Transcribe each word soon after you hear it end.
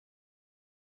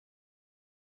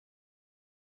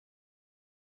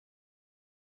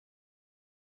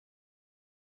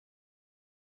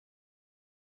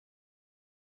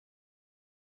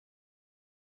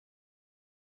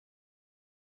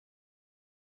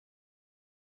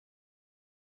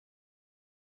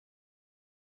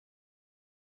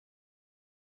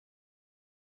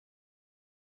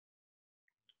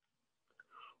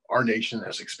Our nation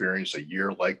has experienced a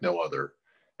year like no other,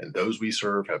 and those we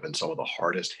serve have been some of the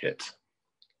hardest hit.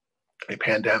 A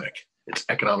pandemic, its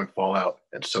economic fallout,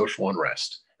 and social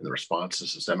unrest in the response to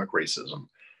systemic racism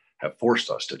have forced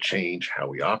us to change how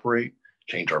we operate,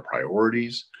 change our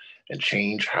priorities, and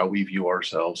change how we view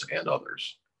ourselves and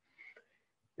others.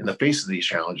 In the face of these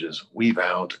challenges, we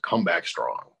vow to come back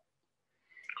strong.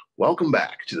 Welcome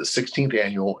back to the 16th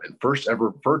annual and first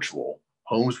ever virtual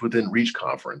Homes Within Reach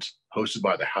conference hosted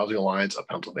by the Housing Alliance of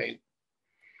Pennsylvania.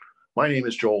 My name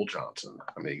is Joel Johnson.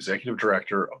 I'm the Executive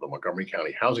Director of the Montgomery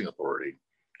County Housing Authority,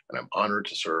 and I'm honored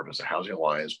to serve as the Housing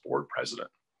Alliance Board President.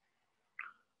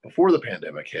 Before the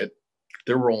pandemic hit,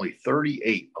 there were only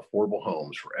 38 affordable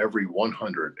homes for every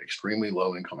 100 extremely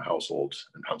low-income households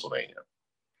in Pennsylvania.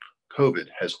 COVID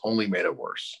has only made it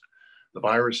worse. The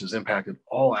virus has impacted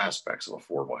all aspects of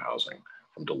affordable housing,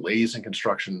 from delays in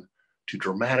construction to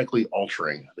dramatically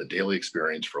altering the daily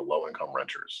experience for low-income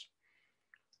renters.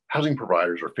 Housing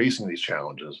providers are facing these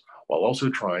challenges while also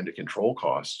trying to control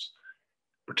costs,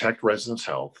 protect residents'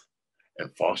 health,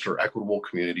 and foster equitable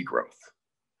community growth.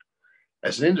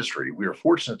 As an industry, we are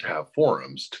fortunate to have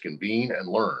forums to convene and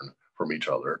learn from each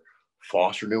other,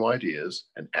 foster new ideas,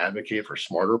 and advocate for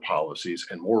smarter policies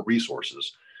and more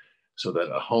resources so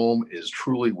that a home is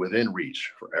truly within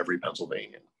reach for every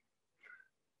Pennsylvanian.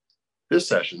 This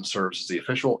session serves as the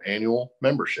official annual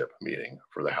membership meeting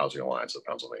for the Housing Alliance of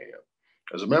Pennsylvania.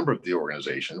 As a member of the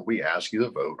organization, we ask you to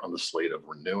vote on the slate of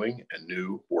renewing and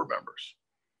new board members.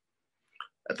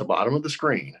 At the bottom of the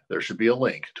screen, there should be a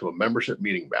link to a membership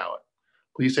meeting ballot.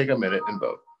 Please take a minute and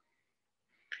vote.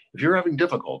 If you're having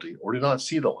difficulty or do not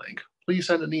see the link, please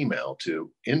send an email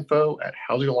to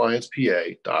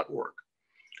info@housingalliancepa.org,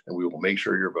 and we will make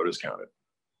sure your vote is counted.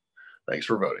 Thanks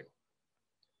for voting.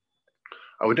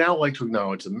 I would now like to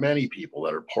acknowledge the many people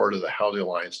that are part of the Housing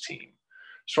Alliance team,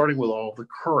 starting with all of the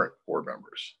current board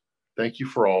members. Thank you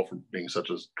for all for being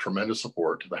such a tremendous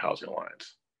support to the Housing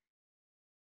Alliance.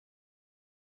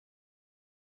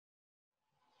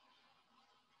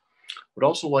 Would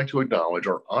also like to acknowledge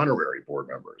our honorary board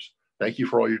members. Thank you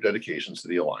for all your dedications to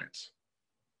the Alliance.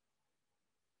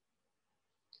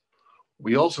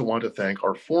 We also want to thank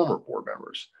our former board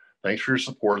members. Thanks for your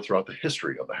support throughout the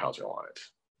history of the Housing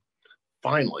Alliance.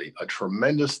 Finally, a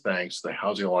tremendous thanks to the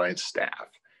Housing Alliance staff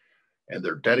and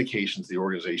their dedication to the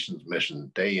organization's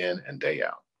mission day in and day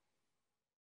out.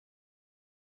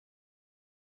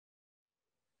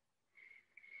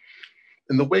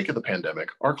 In the wake of the pandemic,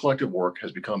 our collective work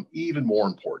has become even more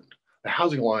important. The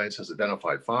Housing Alliance has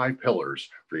identified 5 pillars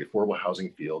for the affordable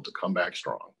housing field to come back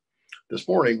strong. This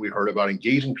morning, we heard about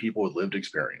engaging people with lived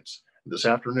experience. This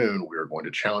afternoon, we are going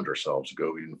to challenge ourselves to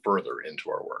go even further into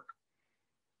our work.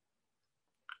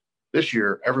 This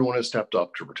year, everyone has stepped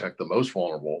up to protect the most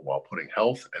vulnerable while putting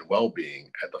health and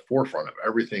well-being at the forefront of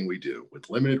everything we do with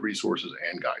limited resources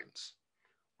and guidance.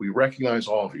 We recognize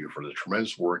all of you for the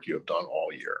tremendous work you have done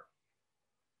all year.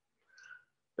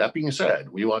 That being said,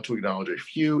 we want to acknowledge a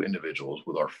few individuals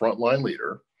with our Frontline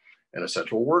Leader and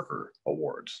Essential Worker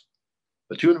Awards.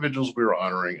 The 2 individuals we are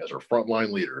honoring as our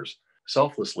frontline leaders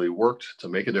selflessly worked to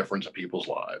make a difference in people's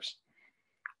lives.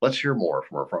 Let's hear more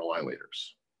from our frontline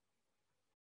leaders.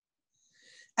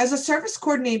 As a service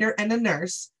coordinator and a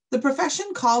nurse, the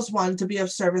profession calls one to be of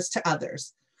service to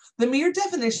others. The mere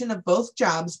definition of both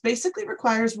jobs basically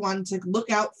requires one to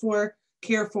look out for,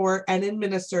 care for, and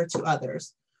administer to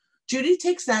others. Judy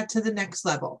takes that to the next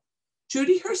level.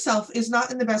 Judy herself is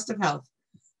not in the best of health.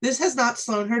 This has not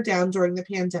slowed her down during the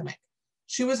pandemic.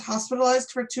 She was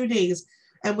hospitalized for 2 days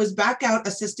and was back out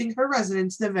assisting her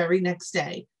residents the very next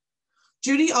day.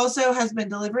 Judy also has been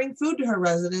delivering food to her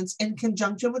residents in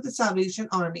conjunction with the Salvation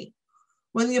Army.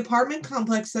 When the apartment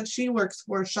complex that she works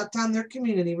for shut down their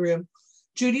community room,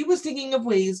 Judy was thinking of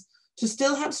ways to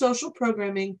still have social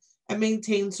programming and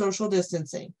maintain social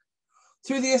distancing.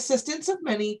 Through the assistance of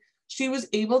many, she was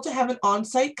able to have an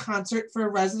on-site concert for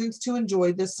residents to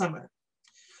enjoy this summer.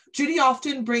 Judy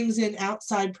often brings in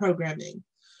outside programming.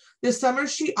 This summer,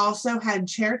 she also had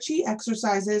chair chi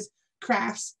exercises,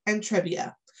 crafts, and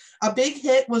trivia. A big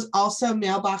hit was also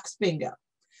mailbox bingo.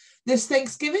 This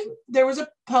Thanksgiving, there was a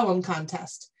poem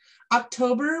contest.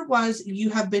 October was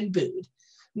You Have Been Booed.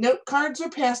 Note cards were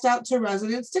passed out to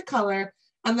residents to color,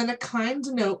 and then a kind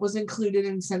note was included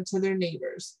and sent to their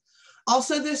neighbors.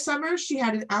 Also this summer, she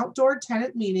had an outdoor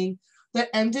tenant meeting that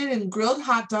ended in grilled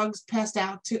hot dogs passed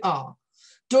out to all.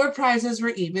 Door prizes were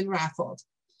even raffled.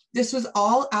 This was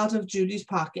all out of Judy's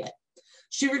pocket.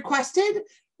 She requested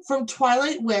from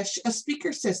Twilight Wish a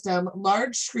speaker system,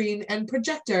 large screen, and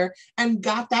projector, and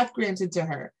got that granted to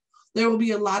her. There will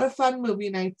be a lot of fun movie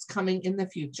nights coming in the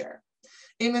future.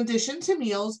 In addition to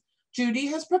meals, Judy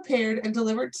has prepared and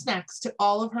delivered snacks to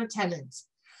all of her tenants.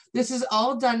 This is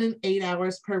all done in 8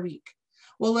 hours per week.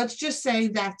 Well, let's just say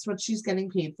that's what she's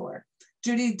getting paid for.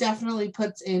 Judy definitely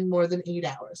puts in more than 8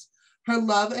 hours. Her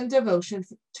love and devotion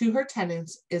to her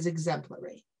tenants is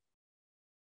exemplary.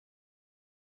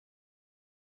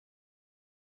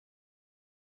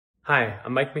 Hi,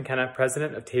 I'm Mike McKenna,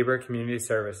 President of Tabor Community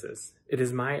Services. It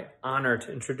is my honor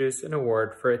to introduce an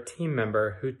award for a team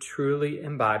member who truly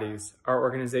embodies our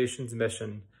organization's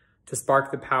mission to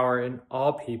spark the power in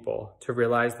all people to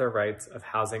realize their rights of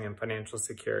housing and financial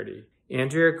security.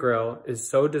 Andrea Grill is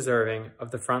so deserving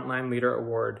of the Frontline Leader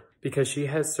Award because she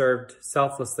has served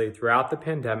selflessly throughout the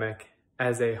pandemic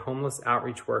as a homeless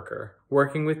outreach worker,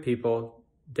 working with people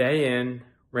day in,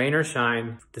 rain or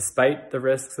shine, despite the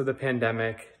risks of the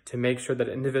pandemic, to make sure that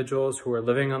individuals who are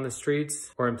living on the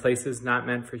streets or in places not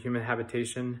meant for human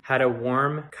habitation had a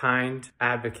warm, kind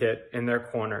advocate in their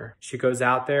corner. She goes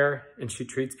out there and she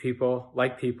treats people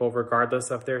like people regardless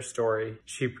of their story.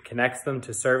 She connects them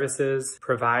to services,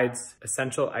 provides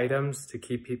essential items to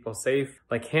keep people safe,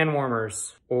 like hand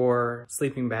warmers or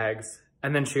sleeping bags.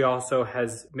 And then she also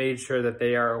has made sure that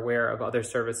they are aware of other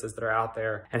services that are out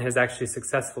there and has actually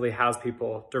successfully housed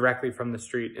people directly from the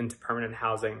street into permanent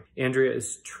housing. Andrea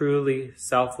is truly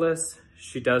selfless.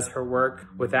 She does her work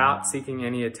without seeking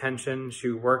any attention. She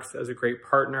works as a great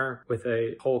partner with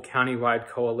a whole countywide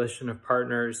coalition of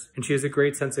partners. And she has a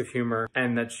great sense of humor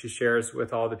and that she shares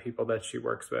with all the people that she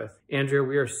works with. Andrea,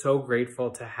 we are so grateful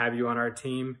to have you on our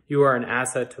team. You are an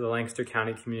asset to the Lancaster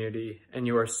County community and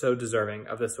you are so deserving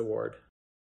of this award.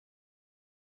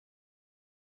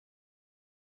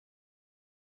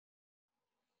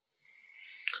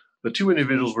 The two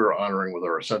individuals we are honoring with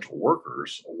our Essential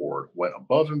Workers Award went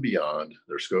above and beyond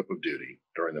their scope of duty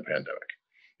during the pandemic.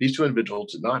 These two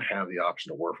individuals did not have the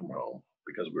option to work from home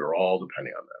because we were all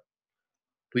depending on them.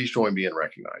 Please join me in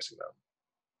recognizing them.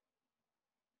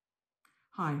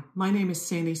 Hi, my name is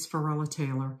Sandy Sfarella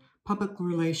Taylor, Public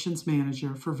Relations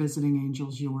Manager for Visiting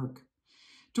Angels York.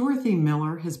 Dorothy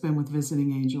Miller has been with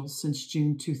Visiting Angels since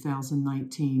June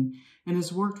 2019 and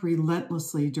has worked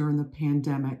relentlessly during the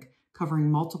pandemic,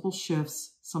 covering multiple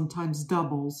shifts, sometimes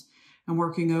doubles, and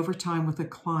working overtime with a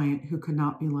client who could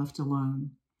not be left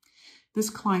alone. This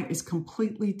client is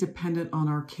completely dependent on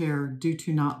our care due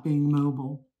to not being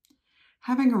mobile.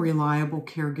 Having a reliable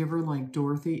caregiver like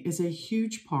Dorothy is a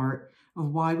huge part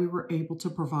of why we were able to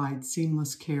provide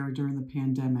seamless care during the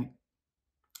pandemic.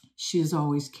 She is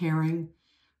always caring,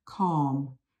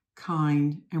 calm,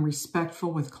 kind, and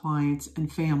respectful with clients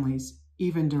and families,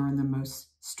 even during the most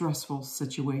stressful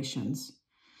situations.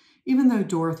 Even though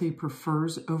Dorothy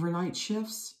prefers overnight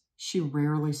shifts, she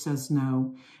rarely says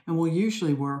no and will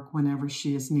usually work whenever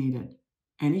she is needed.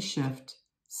 Any shift,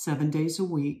 7 days a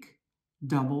week,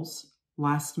 doubles,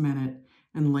 last minute,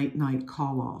 and late night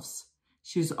call-offs.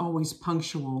 She is always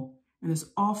punctual and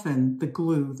is often the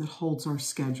glue that holds our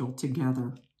schedule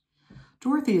together.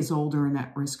 Dorothy is older and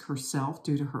at risk herself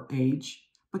due to her age,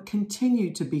 but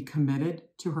continued to be committed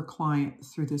to her client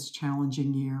through this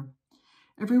challenging year.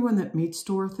 Everyone that meets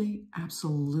Dorothy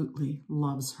absolutely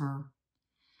loves her.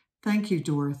 Thank you,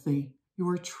 Dorothy. You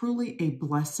are truly a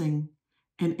blessing,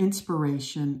 an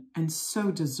inspiration, and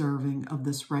so deserving of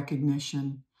this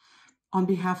recognition. On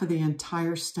behalf of the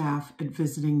entire staff at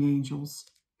Visiting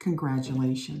Angels,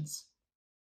 congratulations.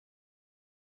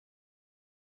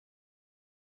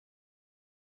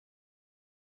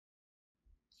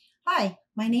 Hi,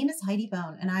 my name is Heidi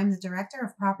Bone, and I'm the Director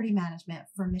of Property Management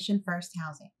for Mission First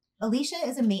Housing. Alicia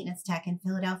is a maintenance tech in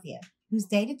Philadelphia whose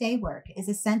day-to-day work is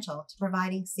essential to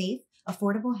providing safe,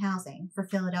 affordable housing for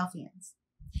Philadelphians.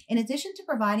 In addition to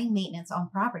providing maintenance on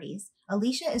properties,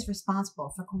 Alicia is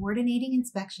responsible for coordinating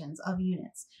inspections of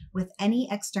units with any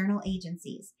external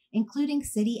agencies, including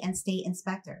city and state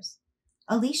inspectors.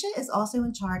 Alicia is also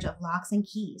in charge of locks and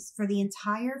keys for the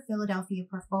entire Philadelphia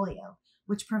portfolio,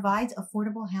 which provides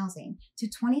affordable housing to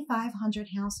 2,500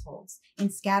 households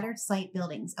in scattered site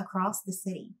buildings across the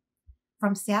city.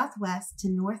 From southwest to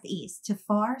northeast to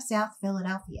far South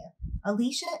Philadelphia,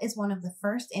 Alicia is one of the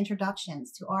first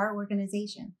introductions to our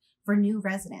organization for new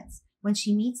residents when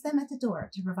she meets them at the door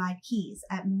to provide keys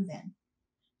at move-in.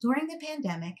 During the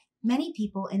pandemic, many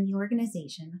people in the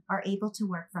organization are able to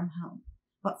work from home,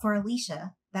 but for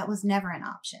Alicia, that was never an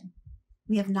option.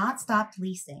 We have not stopped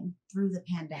leasing through the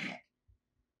pandemic.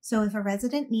 So if a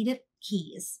resident needed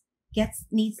keys,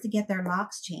 needs to get their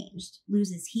locks changed,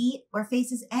 loses heat, or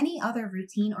faces any other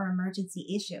routine or emergency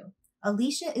issue,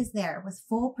 Alicia is there with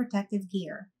full protective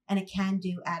gear and a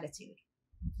can-do attitude.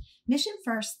 Mission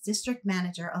First District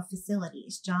Manager of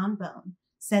Facilities, John Bone,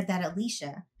 said that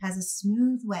Alicia has a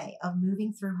smooth way of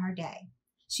moving through her day.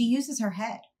 She uses her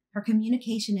head. Her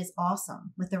communication is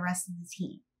awesome with the rest of the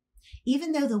team.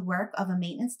 Even though the work of a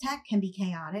maintenance tech can be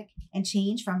chaotic and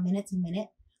change from minute to minute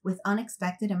with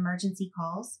unexpected emergency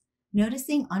calls,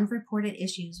 noticing unreported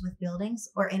issues with buildings,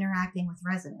 or interacting with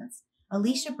residents,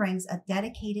 Alicia brings a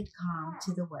dedicated calm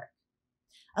to the work.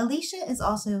 Alicia is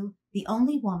also the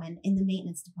only woman in the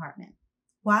maintenance department.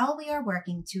 While we are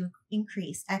working to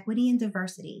increase equity and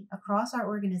diversity across our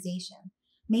organization,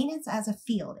 maintenance as a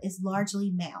field is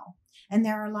largely male, and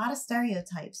there are a lot of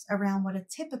stereotypes around what a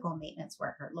typical maintenance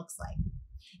worker looks like.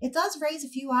 It does raise a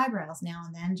few eyebrows now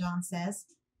and then, John says,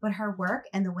 but her work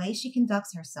and the way she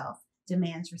conducts herself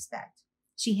demands respect.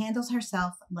 She handles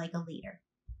herself like a leader.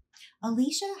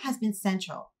 Alicia has been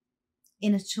central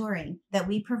in ensuring that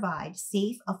we provide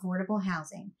safe, affordable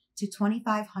housing to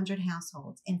 2,500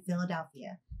 households in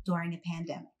Philadelphia during a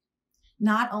pandemic.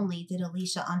 Not only did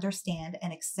Alicia understand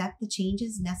and accept the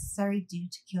changes necessary due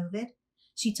to COVID,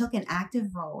 she took an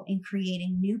active role in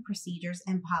creating new procedures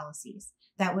and policies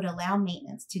that would allow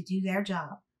maintenance to do their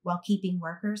job while keeping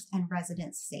workers and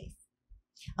residents safe.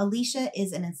 Alicia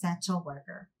is an essential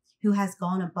worker who has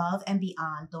gone above and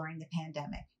beyond during the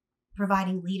pandemic,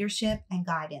 providing leadership and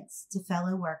guidance to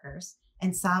fellow workers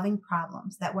and solving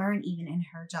problems that weren't even in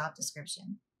her job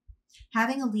description.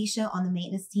 Having Alicia on the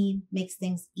maintenance team makes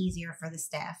things easier for the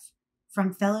staff,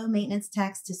 from fellow maintenance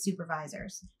techs to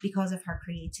supervisors, because of her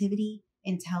creativity,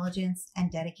 intelligence,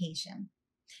 and dedication.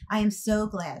 I am so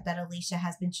glad that Alicia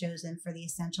has been chosen for the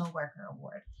Essential Worker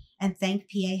Award, and thank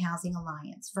PA Housing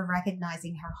Alliance for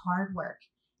recognizing her hard work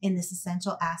in this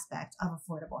essential aspect of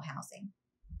affordable housing.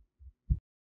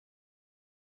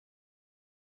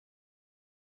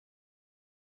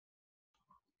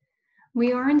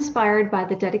 We are inspired by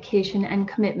the dedication and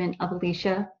commitment of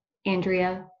Alicia,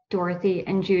 Andrea, Dorothy,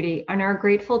 and Judy, and are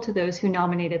grateful to those who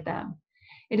nominated them.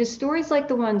 It is stories like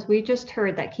the ones we just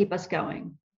heard that keep us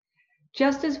going.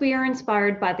 Just as we are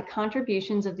inspired by the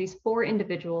contributions of these 4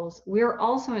 individuals, we are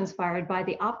also inspired by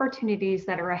the opportunities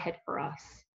that are ahead for us.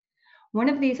 One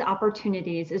of these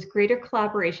opportunities is greater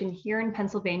collaboration here in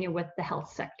Pennsylvania with the health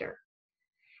sector.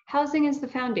 Housing is the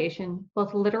foundation,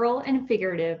 both literal and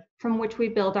figurative, from which we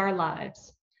build our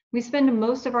lives. We spend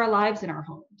most of our lives in our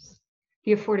homes.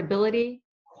 The affordability,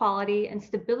 quality, and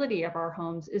stability of our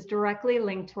homes is directly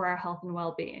linked to our health and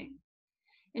well-being.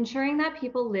 Ensuring that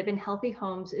people live in healthy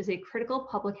homes is a critical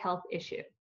public health issue.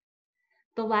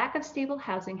 The lack of stable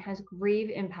housing has grave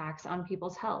impacts on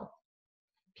people's health.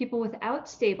 People without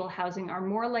stable housing are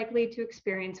more likely to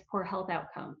experience poor health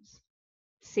outcomes.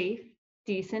 Safe,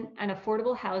 decent, and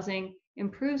affordable housing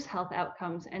improves health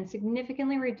outcomes and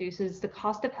significantly reduces the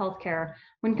cost of healthcare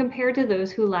when compared to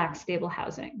those who lack stable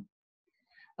housing.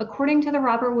 According to the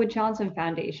Robert Wood Johnson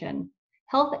Foundation,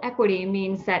 health equity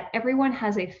means that everyone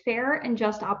has a fair and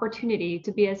just opportunity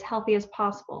to be as healthy as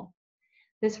possible.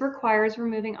 This requires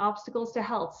removing obstacles to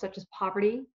health such as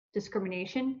poverty,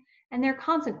 discrimination, and their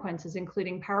consequences,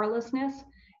 including powerlessness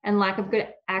and lack of good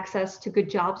access to good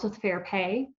jobs with fair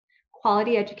pay,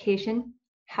 quality education,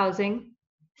 housing,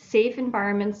 safe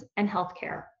environments, and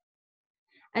healthcare.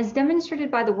 As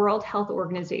demonstrated by the World Health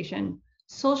Organization,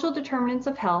 social determinants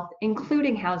of health,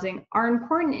 including housing, are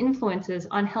important influences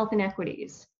on health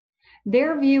inequities.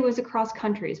 Their view is across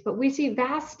countries, but we see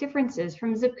vast differences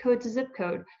from zip code to zip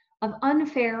code of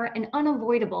unfair and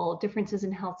unavoidable differences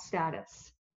in health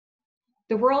status.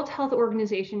 The World Health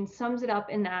Organization sums it up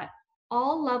in that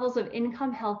all levels of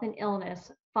income, health, and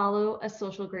illness follow a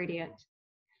social gradient.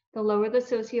 The lower the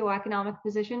socioeconomic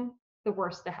position, the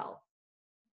worse the health.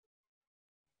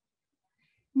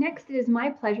 Next, it is my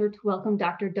pleasure to welcome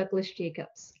Dr. Douglas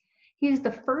Jacobs. He is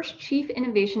the first Chief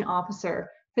Innovation Officer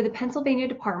for the Pennsylvania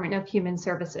Department of Human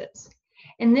Services.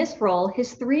 In this role,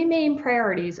 his 3 main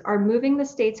priorities are moving the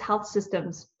state's health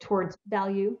systems towards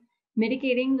value,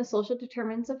 mitigating the social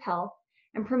determinants of health,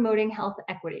 and promoting health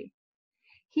equity.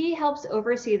 He helps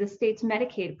oversee the state's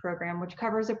Medicaid program, which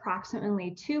covers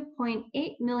approximately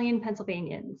 2.8 million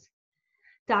Pennsylvanians.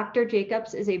 Dr.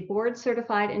 Jacobs is a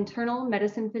board-certified internal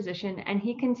medicine physician, and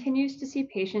he continues to see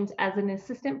patients as an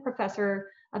assistant professor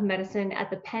of medicine at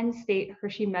the Penn State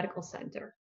Hershey Medical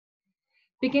Center.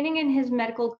 Beginning in his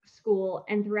medical school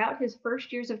and throughout his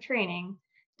first years of training,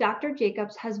 Dr.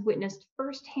 Jacobs has witnessed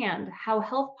firsthand how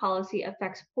health policy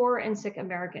affects poor and sick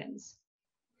Americans.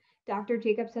 Dr.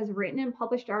 Jacobs has written and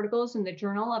published articles in the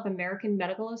Journal of American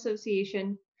Medical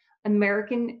Association,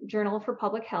 American Journal for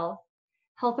Public Health,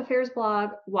 Health Affairs blog,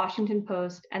 Washington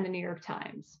Post, and the New York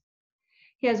Times.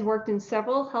 He has worked in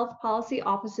several health policy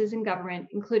offices in government,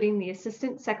 including the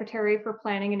Assistant Secretary for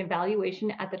Planning and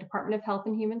Evaluation at the Department of Health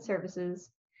and Human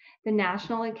Services, the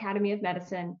National Academy of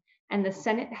Medicine, and the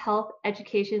Senate Health,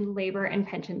 Education, Labor, and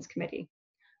Pensions Committee.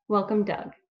 Welcome,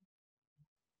 Doug.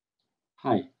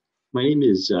 Hi, my name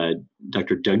is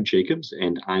Dr. Doug Jacobs,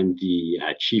 and I'm the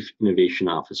Chief Innovation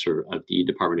Officer of the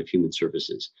Department of Human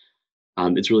Services.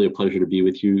 It's really a pleasure to be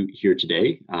with you here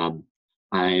today.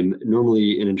 I'm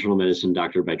normally an internal medicine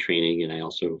doctor by training, and I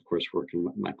also, of course, work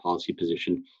in my policy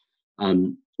position.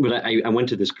 But I went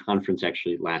to this conference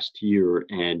actually last year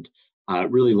and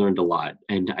really learned a lot.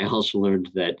 And I also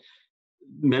learned that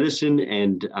medicine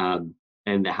and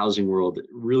the housing world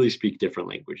really speak different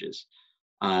languages.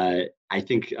 I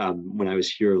think when I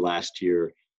was here last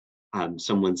year,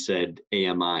 someone said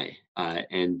AMI,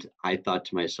 and I thought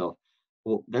to myself,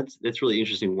 well, that's really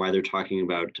interesting why they're talking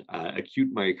about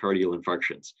acute myocardial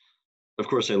infarctions. Of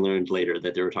course, I learned later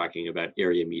that they were talking about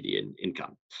area median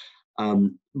income.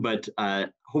 But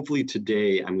hopefully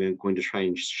today, I'm going to try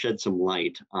and shed some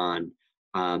light on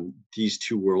these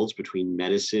two worlds between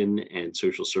medicine and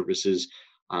social services.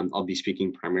 I'll be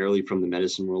speaking primarily from the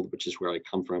medicine world, which is where I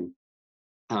come from,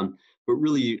 but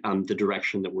really the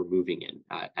direction that we're moving in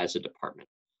as a department.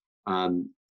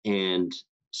 And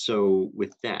so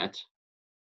with that,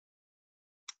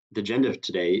 the agenda of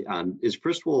today is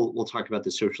first we'll talk about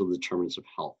the social determinants of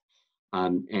health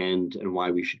and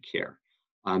why we should care.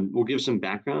 We'll give some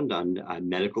background on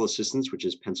medical assistance, which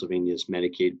is Pennsylvania's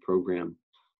Medicaid program.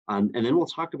 And then we'll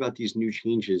talk about these new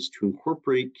changes to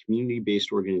incorporate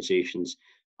community-based organizations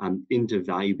into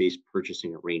value-based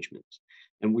purchasing arrangements.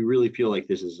 And we really feel like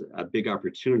this is a big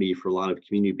opportunity for a lot of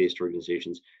community-based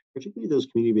organizations, particularly those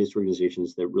community-based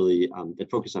organizations that really that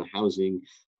focus on housing,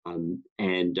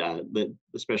 and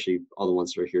especially all the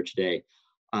ones that are here today.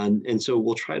 And so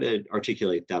we'll try to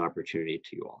articulate that opportunity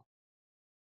to you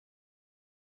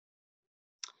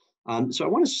all. So I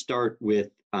want to start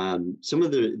with some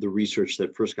of the research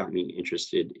that first got me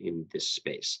interested in this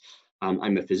space.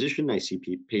 I'm a physician, I see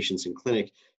patients in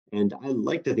clinic, and I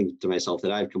like to think to myself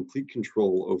that I have complete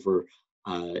control over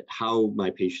how my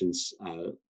patients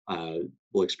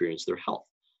will experience their health.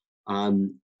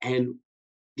 And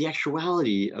the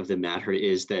actuality of the matter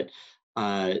is that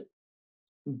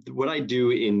what I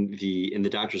do in the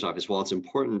doctor's office, while it's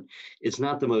important, it's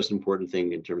not the most important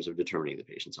thing in terms of determining the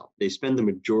patient's health. They spend the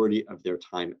majority of their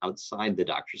time outside the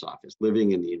doctor's office,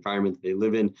 living in the environment that they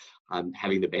live in,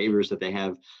 having the behaviors that they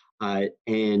have,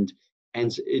 and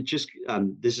it just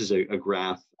this is a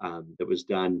graph that was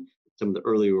done, some of the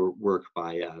earlier work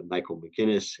by Michael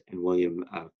McGinnis and William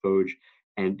Foge,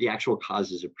 and the actual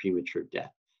causes of premature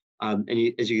death. And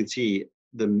as you can see,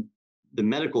 the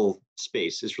medical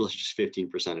space is really just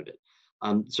 15% of it.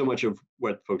 So much of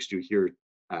what folks do here,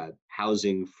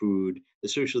 housing, food, the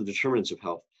social determinants of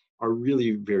health are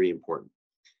really very important.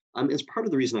 As part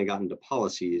of the reason I got into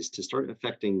policy is to start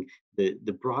affecting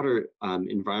the broader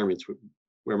environments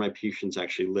where my patients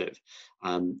actually live.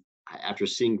 After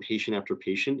seeing patient after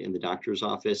patient in the doctor's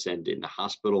office and in the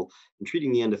hospital and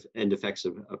treating the end effects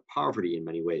of poverty in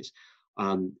many ways,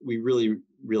 we really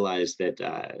realized that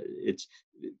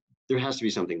there has to be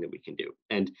something that we can do.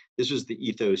 And this was the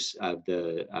ethos of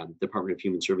the Department of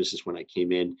Human Services when I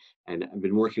came in, and I've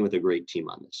been working with a great team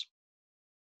on this.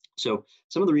 So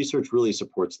some of the research really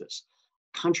supports this.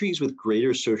 Countries with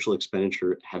greater social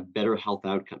expenditure have better health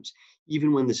outcomes,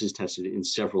 even when this is tested in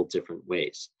several different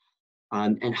ways.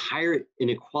 And higher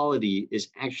inequality is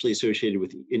actually associated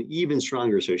with an even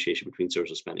stronger association between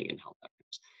social spending and health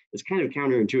outcomes. It's kind of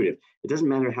counterintuitive. It doesn't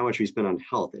matter how much we spend on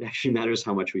health. It actually matters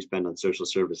how much we spend on social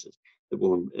services that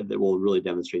will really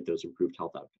demonstrate those improved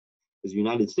health outcomes. Because the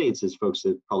United States, as folks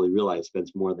have probably realized,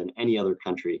 spends more than any other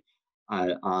country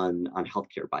on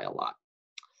healthcare by a lot.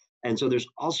 And so there's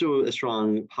also a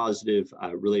strong positive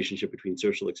relationship between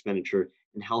social expenditure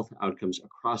and health outcomes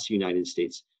across the United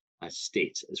States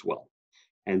states as well.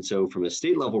 And so from a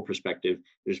state level perspective,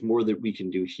 there's more that we can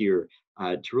do here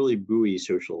to really buoy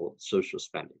social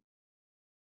spending.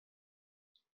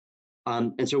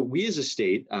 And so we as a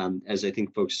state, as I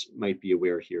think folks might be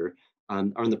aware here,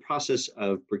 are in the process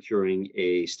of procuring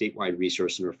a statewide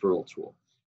resource and referral tool.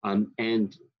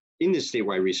 And in this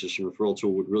statewide resource and referral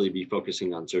tool would really be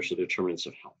focusing on social determinants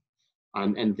of health.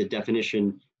 And the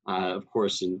definition, of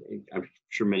course, and I'm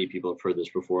sure many people have heard this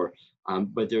before,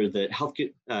 but they're the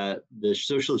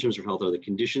social determinants of health are the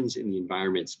conditions in the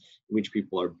environments in which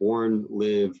people are born,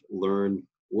 live, learn,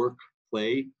 work,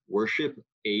 play, worship,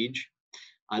 age,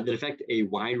 that affect a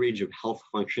wide range of health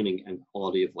functioning and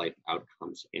quality of life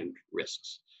outcomes and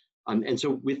risks. And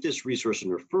so with this resource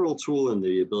and referral tool and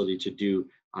the ability to do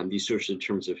these social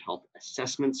determinants of health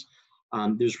assessments.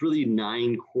 There's really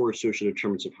 9 core social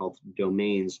determinants of health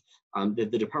domains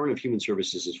that the Department of Human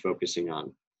Services is focusing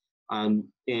on.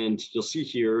 And you'll see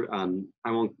here,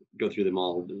 I won't go through them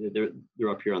all. They're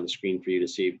up here on the screen for you to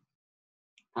see.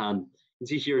 You can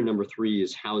see here number 3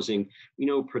 is housing. We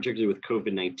know, particularly with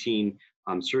COVID-19,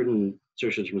 certain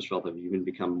social determinants of health have even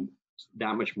become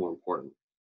that much more important.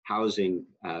 Housing,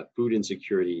 food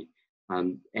insecurity,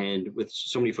 and with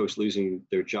so many folks losing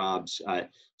their jobs,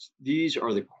 these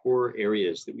are the core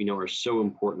areas that we know are so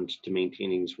important to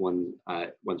maintaining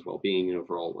one's well-being and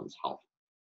overall one's health.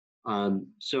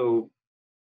 So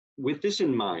with this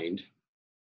in mind,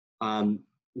 and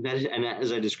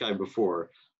as I described before,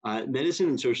 medicine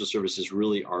and social services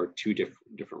really are 2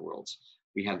 different worlds.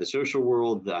 We have the social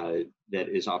world that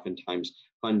is oftentimes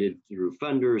funded through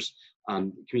funders.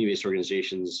 Community-based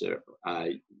organizations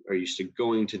are used to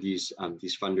going to these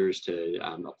funders to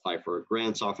apply for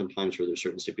grants, oftentimes where there's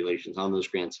certain stipulations on those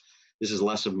grants. This is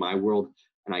less of my world,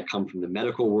 and I come from the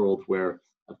medical world where,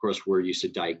 of course, we're used to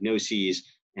diagnoses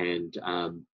and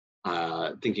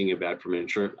thinking about from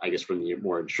the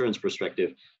more insurance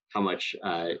perspective, how much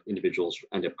individuals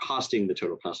end up costing, the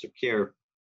total cost of care.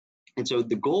 And so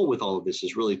the goal with all of this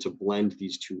is really to blend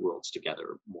these 2 worlds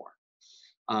together more.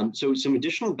 So some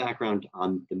additional background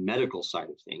on the medical side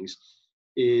of things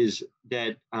is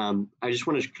that I just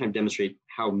want to kind of demonstrate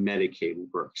how Medicaid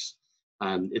works.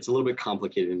 It's a little bit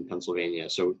complicated in Pennsylvania,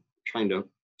 so trying to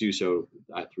do so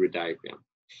through a diagram.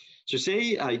 So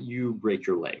say you break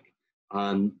your leg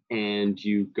and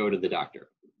you go to the doctor.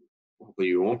 Hopefully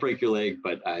you won't break your leg,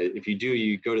 but if you do,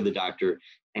 you go to the doctor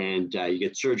and you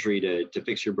get surgery to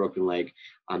fix your broken leg.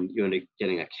 You end up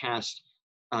getting a cast,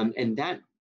 and that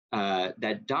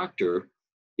doctor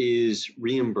is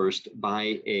reimbursed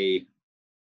by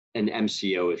an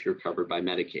MCO if you're covered by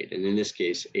Medicaid, and in this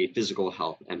case, a physical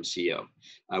health MCO,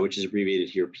 which is abbreviated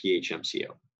here PHMCO.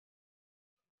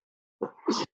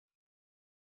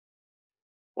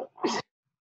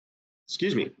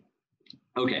 Excuse me.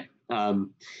 Okay.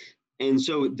 And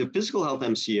so the physical health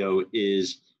MCO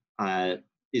is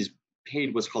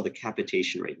paid what's called the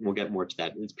capitation rate, and we'll get more to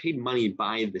that. It's paid money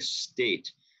by the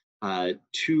state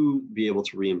to be able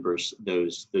to reimburse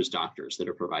those doctors that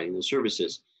are providing those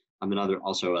services, and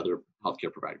also other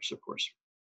healthcare providers, of course.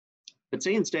 But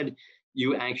say instead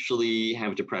you actually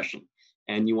have depression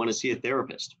and you want to see a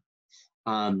therapist.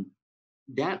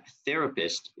 That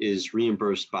therapist is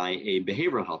reimbursed by a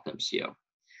behavioral health MCO.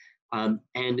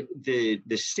 And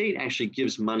the state actually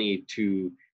gives money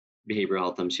to behavioral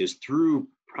health MCOs through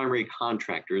primary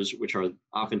contractors, which are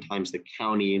oftentimes the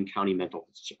county and county mental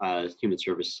human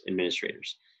service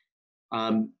administrators.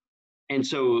 And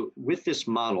so with this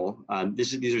model,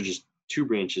 these are just 2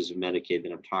 branches of Medicaid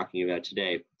that I'm talking about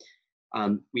today.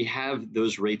 We have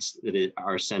those rates that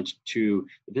are sent to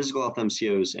the physical health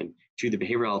MCOs and to the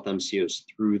behavioral health MCOs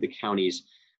through the counties.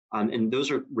 And those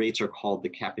rates are called the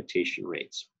capitation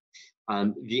rates.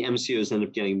 The MCOs end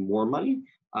up getting more money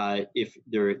if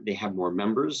they have more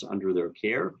members under their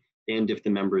care and if the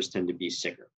members tend to be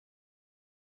sicker.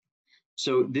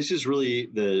 So this is really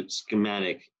the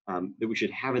schematic that we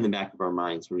should have in the back of our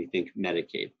minds when we think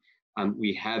Medicaid.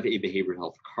 We have a behavioral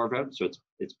health carve-out, so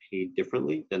it's paid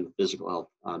differently than the physical health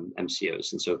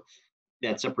MCOs. And so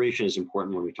that separation is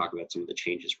important when we talk about some of the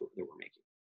changes that we're making.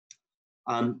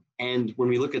 And when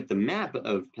we look at the map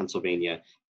of Pennsylvania,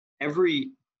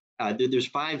 there's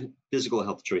 5 physical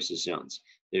health choices zones.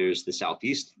 There's the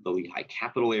Southeast, the Lehigh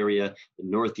capital area, the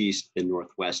Northeast, the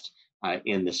Northwest,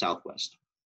 and the Southwest.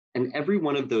 And every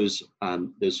one of those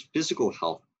physical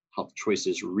health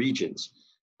choices regions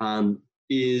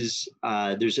there's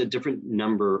a different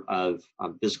number of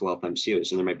physical health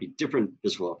MCOs, and there might be different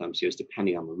physical health MCOs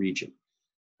depending on the region.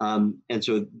 And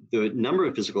so the number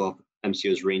of physical health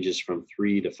MCOs ranges from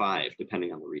 3 to 5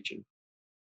 depending on the region.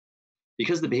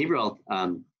 Because the behavioral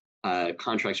health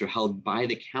contracts are held by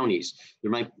the counties,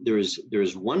 there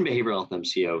is one behavioral health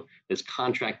MCO that's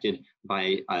contracted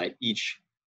by each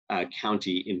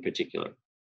county in particular.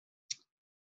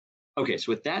 Okay,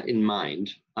 so with that in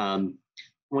mind,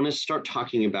 I want to start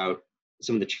talking about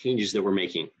some of the changes that we're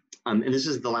making. And this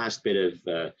is the last bit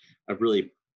of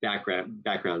really background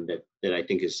that I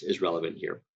think is relevant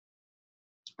here.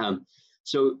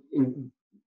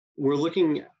 We're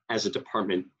looking as a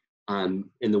department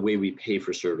in the way we pay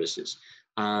for services.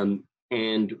 And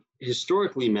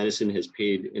historically, medicine has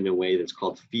paid in a way that's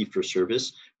called fee for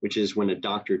service, which is when a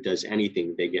doctor does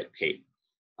anything, they get paid.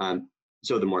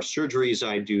 So the more surgeries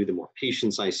I do, the more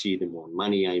patients I see, the more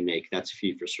money I make, that's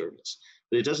fee for service.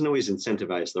 But it doesn't always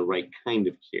incentivize the right kind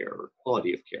of care or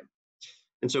quality of care.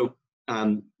 And so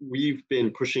we've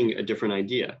been pushing a different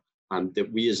idea,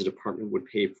 that we as a department would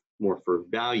pay more for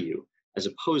value as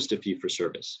opposed to fee for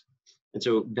service. And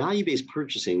so value-based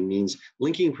purchasing means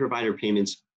linking provider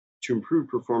payments to improve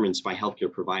performance by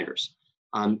healthcare providers.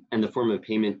 And the form of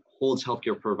payment holds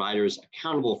healthcare providers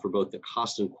accountable for both the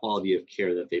cost and quality of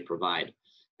care that they provide.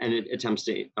 And it attempts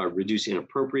to reduce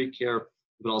inappropriate care,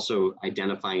 but also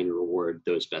identify and reward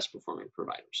those best performing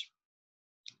providers.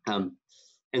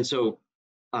 And so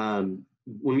when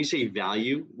we say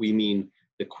value, we mean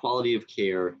the quality of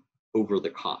care over the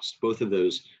cost. Both of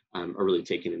those are really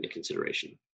taken into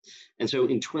consideration. And so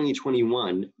in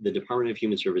 2021, the Department of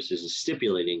Human Services is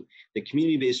stipulating that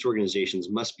community-based organizations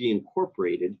must be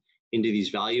incorporated into these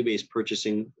value-based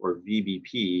purchasing, or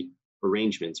VBP,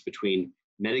 arrangements between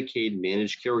Medicaid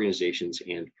managed care organizations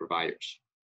and providers.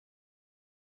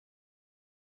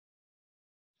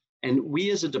 And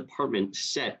we as a department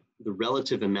set the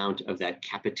relative amount of that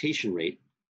capitation rate,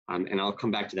 and I'll come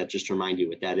back to that just to remind you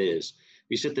what that is.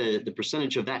 We set the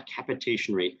percentage of that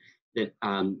capitation rate that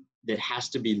that has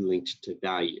to be linked to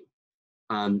value.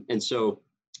 And so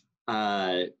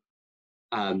the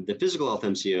physical health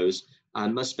MCOs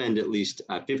must spend at least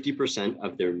 50%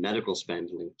 of their medical spend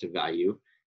linked to value,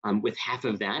 with half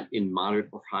of that in moderate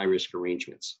or high risk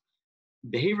arrangements.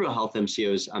 Behavioral health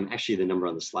MCOs, actually the number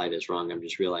on the slide is wrong, I'm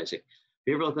just realizing.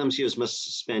 Behavioral health MCOs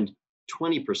must spend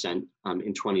 20%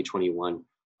 in 2021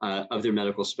 of their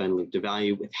medical spend linked to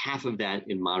value, with half of that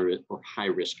in moderate or high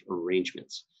risk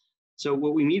arrangements. So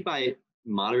what we mean by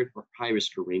moderate or high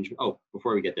risk arrangement,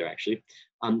 before we get there actually,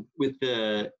 with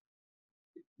the,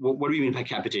 what do we mean by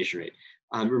capitation rate?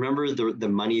 Remember the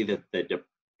money that the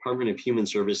Department of Human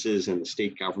Services and the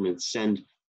state government send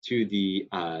to the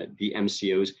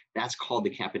MCOs, that's called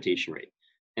the capitation rate.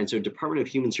 And so Department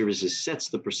of Human Services sets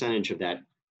the percentage of that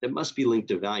must be linked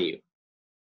to value.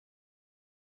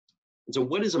 And so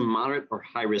what is a moderate or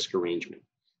high risk arrangement?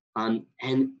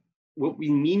 And what we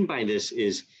mean by this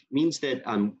means that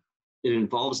it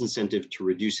involves incentive to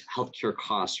reduce healthcare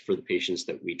costs for the patients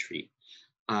that we treat.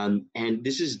 And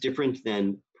this is different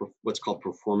than what's called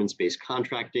performance-based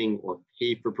contracting or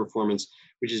pay for performance,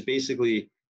 which is basically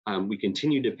we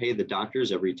continue to pay the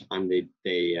doctors every time they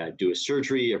do a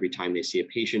surgery, every time they see a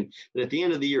patient. But at the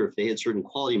end of the year, if they hit certain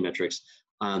quality metrics,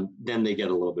 then they get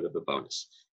a little bit of a bonus.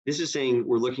 This is saying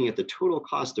we're looking at the total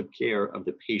cost of care of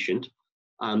the patient,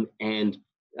 and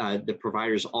the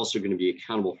provider is also going to be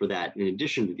accountable for that in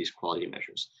addition to these quality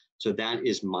measures. So that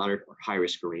is moderate or high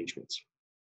risk arrangements.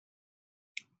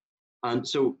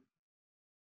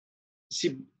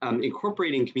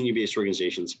 Incorporating community-based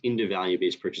organizations into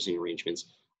value-based purchasing arrangements,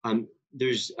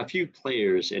 there's a few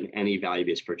players in any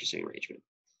value-based purchasing arrangement.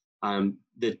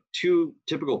 The two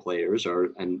typical players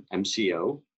are an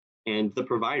MCO and the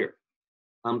provider.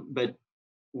 But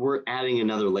we're adding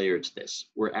another layer to this.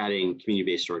 We're adding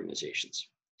community-based organizations.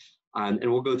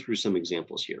 And we'll go through some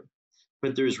examples here.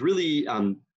 But there's really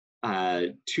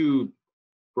two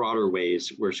broader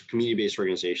ways where community-based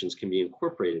organizations can be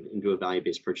incorporated into a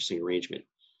value-based purchasing arrangement.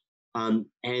 And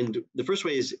the first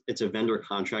way is it's a vendor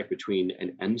contract between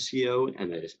an MCO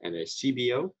and a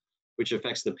CBO, which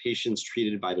affects the patients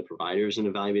treated by the providers in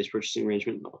a value-based purchasing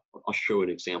arrangement. I'll show an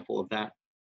example of that.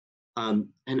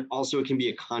 And also it can be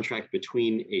a contract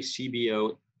between a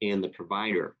CBO and the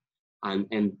provider,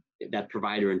 and that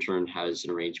provider in turn has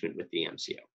an arrangement with the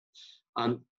MCO.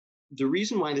 The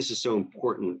reason why this is so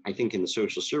important, I think, in the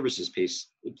social services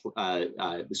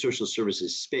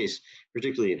space,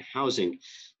 particularly in housing,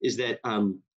 is that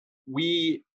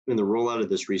we, in the rollout of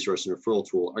this resource and referral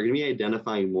tool, are going to be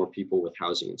identifying more people with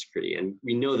housing insecurity. And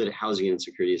we know that housing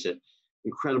insecurity is at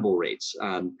incredible rates,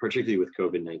 particularly with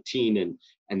COVID-19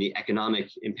 and the economic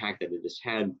impact that it has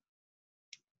had.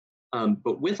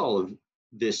 But with all of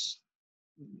this,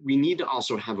 we need to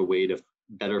also have a way to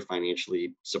better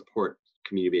financially support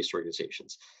community-based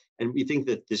organizations. And we think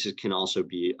that this can also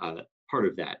be part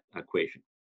of that equation.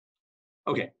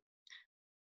 Okay,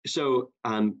 so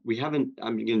I'm going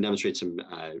to demonstrate some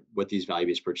what these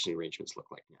value-based purchasing arrangements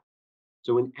look like now.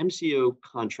 So an MCO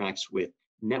contracts with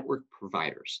network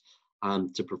providers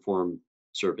to perform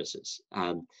services.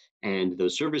 And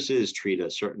those services treat a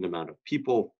certain amount of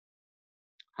people,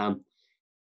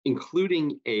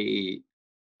 including a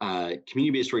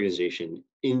community-based organization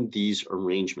in these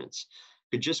arrangements.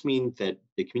 Could just mean that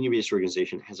the community-based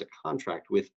organization has a contract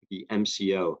with the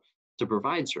MCO to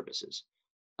provide services.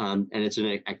 And it's an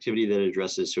activity that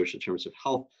addresses social terms of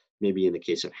health. Maybe in the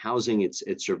case of housing, it's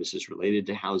services related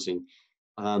to housing.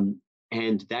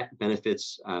 And that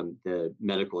benefits the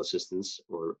medical assistance,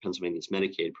 or Pennsylvania's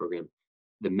Medicaid program,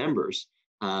 the members.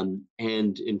 And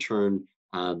in turn,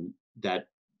 that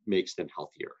makes them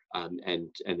healthier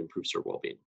and improves their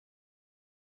well-being.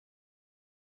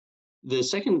 The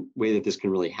second way that this can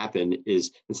really happen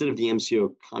is instead of the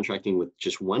MCO contracting with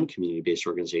just one community-based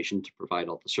organization to provide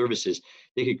all the services,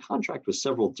 they could contract with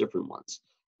several different ones.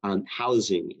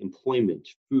 Housing, employment,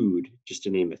 food, just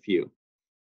to name a few.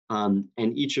 And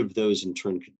each of those in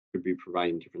turn could be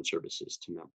providing different services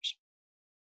to members.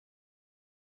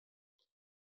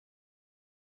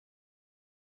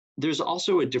 There's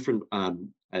also a different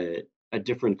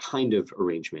kind of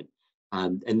arrangement.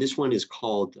 And this one is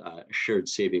called a shared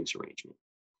savings arrangement.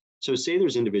 So say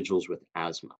there's individuals with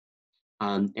asthma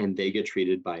and they get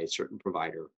treated by a certain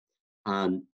provider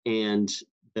and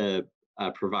the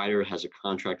provider has a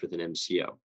contract with an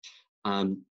MCO.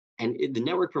 The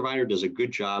network provider does a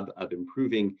good job of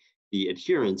improving the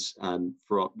adherence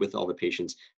with all the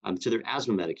patients to their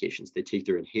asthma medications. They take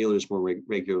their inhalers more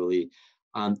regularly.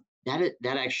 That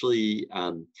actually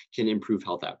can improve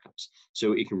health outcomes.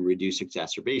 So it can reduce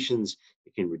exacerbations,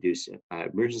 it can reduce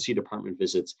emergency department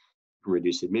visits, it can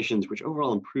reduce admissions, which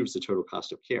overall improves the total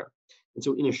cost of care. And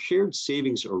so in a shared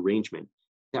savings arrangement,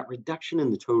 that reduction in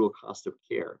the total cost of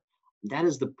care, that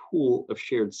is the pool of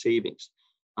shared savings.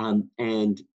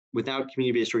 And without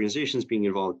community-based organizations being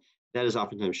involved, that is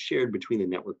oftentimes shared between the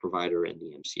network provider and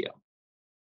the MCO.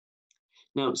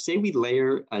 Now, say we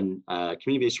layer a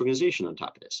community-based organization on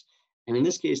top of this. And in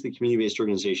this case, the community-based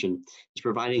organization is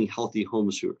providing healthy home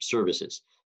services,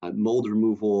 mold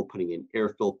removal, putting in air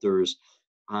filters.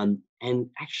 And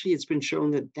actually, it's been shown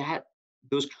that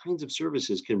those kinds of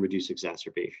services can reduce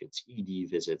exacerbations, ED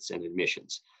visits, and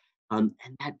admissions. And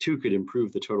that too could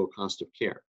improve the total cost of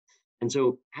care. And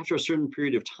so after a certain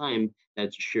period of time,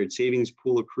 that shared savings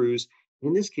pool accrues.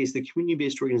 In this case, the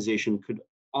community-based organization could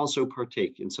also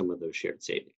partake in some of those shared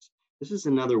savings. This is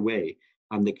another way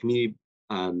that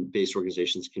community-based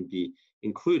organizations can be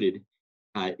included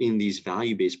in these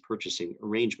value-based purchasing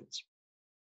arrangements.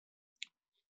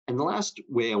 And the last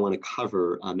way I want to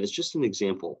cover is just an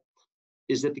example,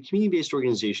 is that the community-based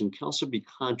organization can also be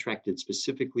contracted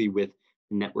specifically with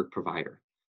a network provider.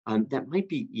 That might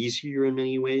be easier in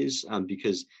many ways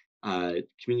because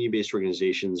community-based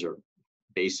organizations are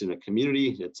based in a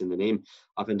community, that's in the name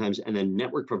oftentimes, and then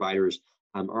network providers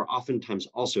are oftentimes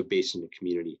also based in a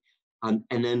community. And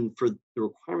then for the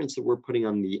requirements that we're putting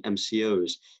on the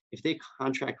MCOs, if they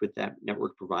contract with that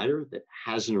network provider that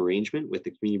has an arrangement with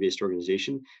the community-based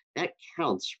organization, that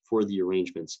counts for the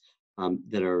arrangements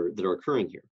that are occurring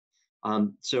here.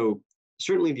 So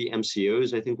certainly the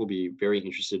MCOs, I think, will be very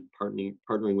interested in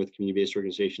partnering with community-based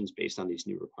organizations based on these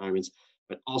new requirements,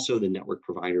 but also the network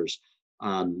providers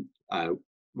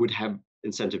would have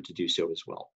incentive to do so as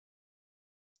well.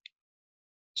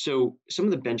 So some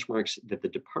of the benchmarks that the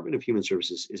Department of Human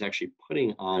Services is actually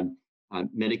putting on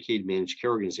Medicaid managed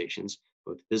care organizations,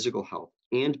 both physical health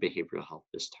and behavioral health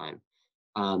this time,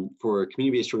 for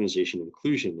community-based organization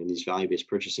inclusion in these value-based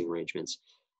purchasing arrangements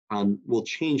will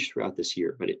change throughout this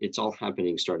year, but it's all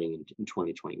happening starting in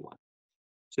 2021.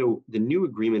 So the new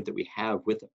agreement that we have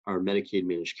with our Medicaid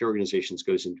managed care organizations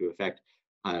goes into effect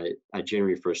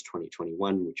January 1st,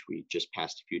 2021, which we just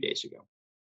passed a few days ago.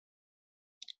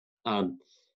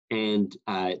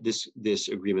 This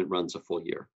agreement runs a full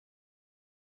year.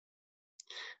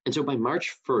 And so by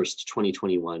March 1st,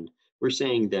 2021, we're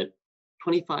saying that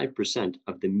 25%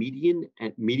 of the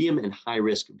medium and high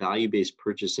risk value-based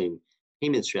purchasing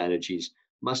payment strategies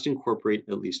must incorporate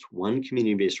at least one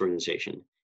community-based organization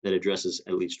that addresses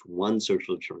at least one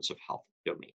social determinants of health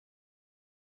domain.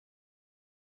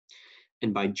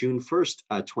 And by June 1st,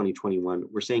 2021,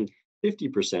 we're saying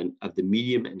 50% of the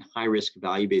medium and high risk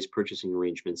value-based purchasing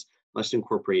arrangements must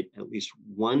incorporate at least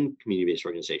one community-based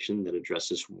organization that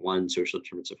addresses one social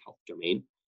determinants of health domain.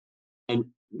 And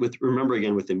remember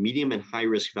again, with the medium and high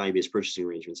risk value-based purchasing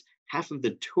arrangements, half of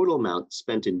the total amount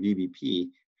spent in VBP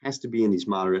has to be in these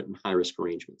moderate and high risk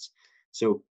arrangements.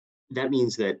 So that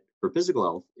means that for physical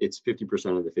health, it's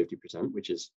 50% of the 50%, which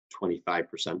is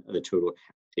 25% of the total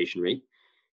capitation rate.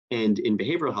 And in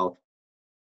behavioral health,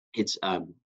 it's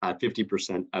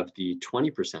 50% of the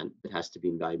 20% that has to be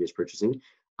in value-based purchasing,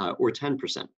 or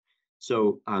 10%.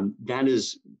 So that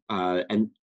is, and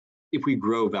if we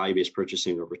grow value-based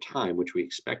purchasing over time, which we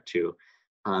expect to,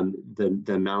 the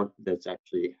amount that's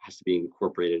actually has to be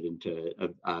incorporated into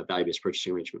a value-based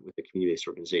purchasing arrangement with a community-based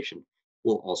organization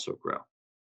will also grow.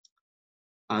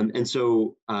 And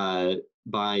so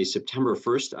by September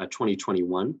 1st,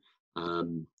 2021,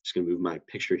 just going to move my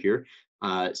picture here,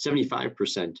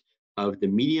 75% of the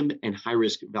medium and high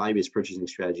risk value-based purchasing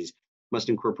strategies must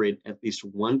incorporate at least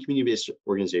one community-based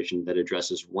organization that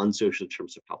addresses one social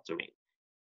determinants of health domain.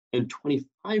 And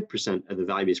 25% of the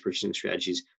value-based purchasing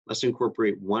strategies must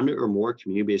incorporate one or more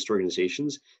community-based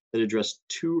organizations that address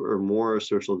two or more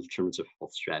social determinants of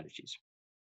health strategies.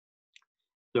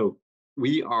 So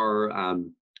we are,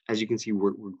 as you can see,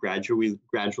 we're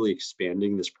gradually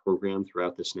expanding this program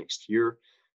throughout this next year.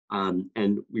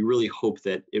 And we really hope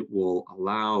that it will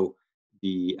allow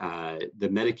the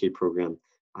Medicaid program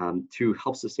to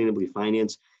help sustainably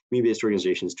finance community-based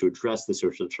organizations to address the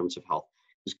social determinants of health.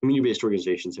 Because community-based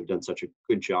organizations have done such a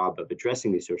good job of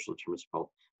addressing these social determinants of health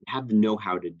and have the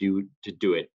know-how to do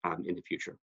it in the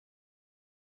future.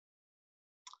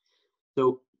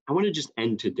 So I want to just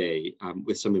end today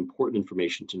with some important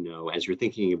information to know as you're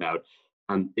thinking about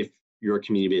if you're a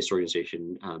community-based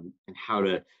organization and how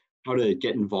to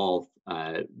get involved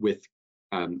with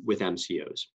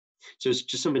MCOs. So it's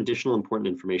just some additional important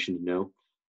information to know.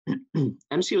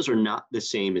 MCOs are not the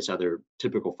same as other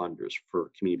typical funders for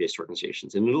community-based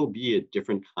organizations, and it'll be a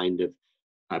different kind of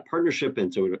partnership,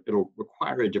 and so it'll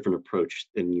require a different approach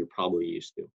than you're probably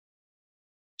used to.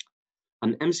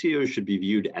 MCOs should be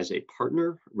viewed as a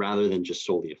partner rather than just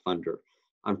solely a funder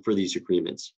for these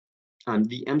agreements.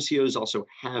 The MCOs also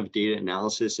have data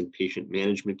analysis and patient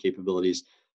management capabilities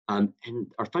and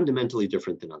are fundamentally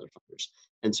different than other funders.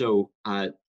 And so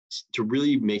to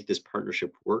really make this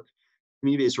partnership work,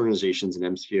 community-based organizations and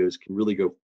MCOs can really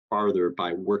go farther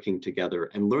by working together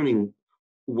and learning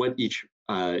what each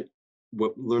other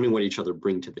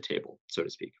bring to the table, so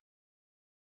to speak.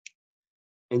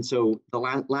 And so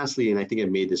lastly, and I think I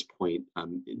made this point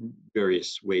in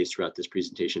various ways throughout this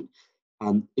presentation,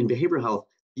 in behavioral health,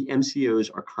 the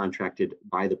MCOs are contracted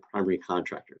by the primary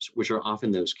contractors, which are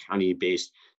often those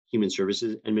county-based human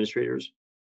services administrators.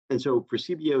 And so for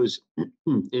CBOs,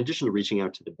 in addition to reaching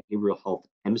out to the behavioral health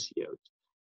MCOs,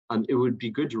 it would be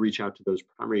good to reach out to those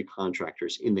primary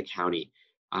contractors in the county.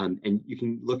 And you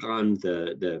can look on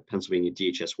the Pennsylvania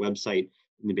DHS website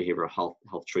in the Behavioral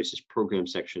Health Choices Program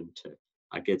section to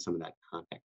get some of that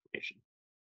contact information.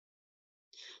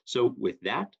 So with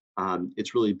that,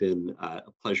 it's really been a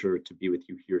pleasure to be with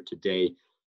you here today.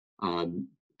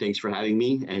 Thanks for having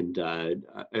me, and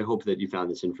I hope that you found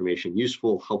this information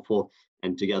useful, helpful,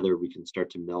 and together we can start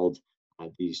to meld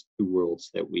these two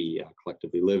worlds that we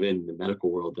collectively live in, the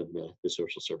medical world and the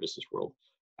social services world,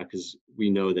 because we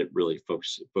know that really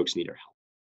folks need our help.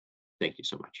 Thank you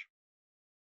so much.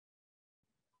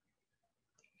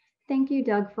 Thank you,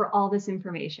 Doug, for all this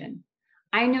information.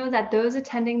 I know that those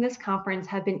attending this conference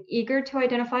have been eager to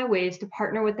identify ways to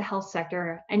partner with the health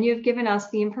sector, and you have given us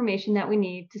the information that we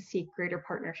need to seek greater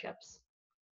partnerships.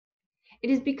 It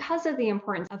is because of the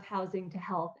importance of housing to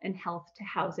health and health to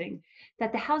housing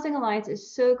that the Housing Alliance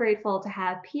is so grateful to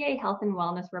have PA Health and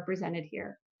Wellness represented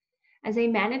here. As a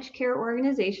managed care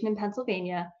organization in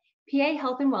Pennsylvania, PA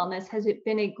Health and Wellness has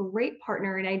been a great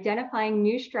partner in identifying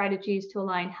new strategies to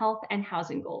align health and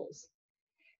housing goals.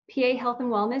 PA Health and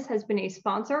Wellness has been a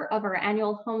sponsor of our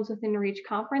annual Homes Within Reach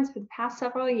conference for the past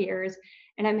several years,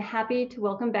 and I'm happy to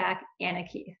welcome back Anna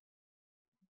Keith.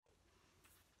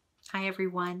 Hi,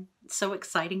 everyone. It's so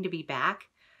exciting to be back.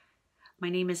 My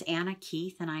name is Anna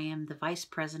Keith, and I am the Vice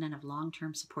President of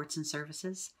Long-Term Supports and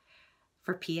Services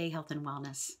for PA Health and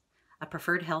Wellness, a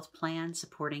preferred health plan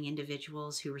supporting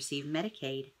individuals who receive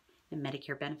Medicaid and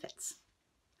Medicare benefits.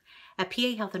 At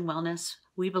PA Health and Wellness,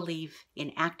 we believe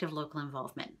in active local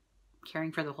involvement,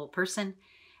 caring for the whole person,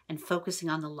 and focusing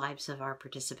on the lives of our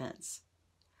participants.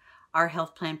 Our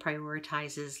health plan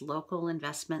prioritizes local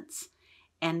investments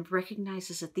and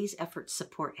recognizes that these efforts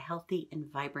support healthy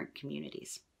and vibrant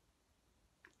communities.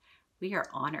 We are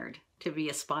honored to be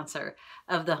a sponsor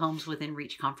of the Homes Within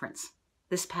Reach conference.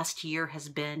 This past year has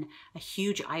been a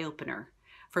huge eye-opener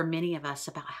for many of us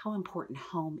about how important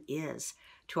home is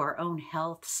to our own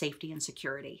health, safety, and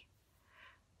security.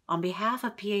 On behalf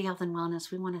of PA Health and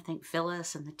Wellness, we want to thank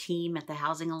Phyllis and the team at the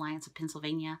Housing Alliance of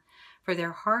Pennsylvania for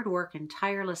their hard work and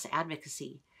tireless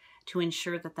advocacy to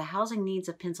ensure that the housing needs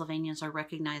of Pennsylvanians are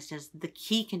recognized as the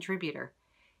key contributor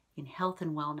in health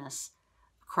and wellness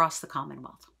across the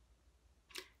Commonwealth.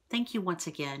 Thank you once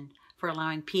again for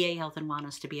allowing PA Health and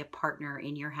Wellness to be a partner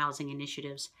in your housing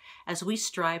initiatives as we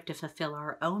strive to fulfill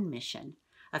our own mission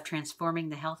of transforming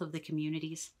the health of the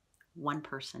communities, one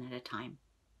person at a time.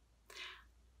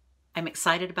 I'm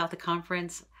excited about the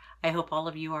conference. I hope all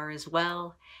of you are as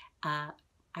well.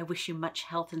 I wish you much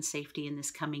health and safety in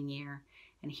this coming year.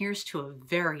 And here's to a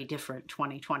very different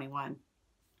 2021.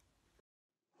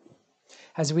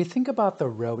 As we think about the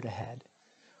road ahead,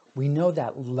 we know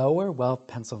that lower wealth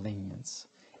Pennsylvanians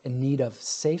in need of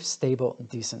safe, stable, and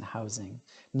decent housing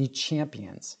need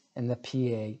champions in the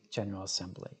PA General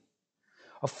Assembly.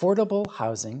 Affordable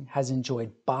housing has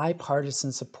enjoyed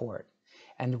bipartisan support,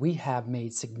 and we have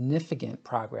made significant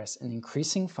progress in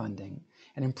increasing funding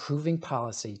and improving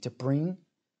policy to bring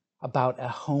about a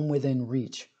home within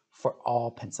reach for all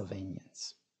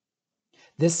Pennsylvanians.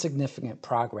 This significant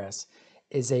progress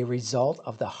is a result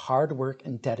of the hard work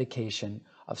and dedication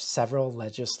of several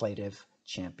legislative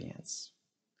champions.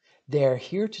 They are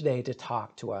here today to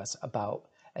talk to us about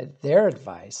their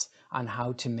advice on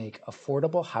how to make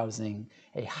affordable housing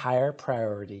a higher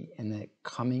priority in the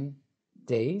coming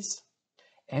days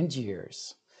and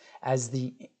years, as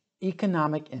the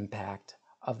economic impact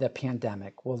of the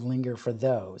pandemic will linger for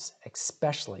those,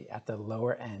 especially at the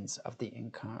lower ends of the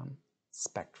income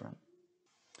spectrum.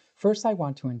 First, I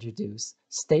want to introduce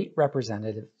State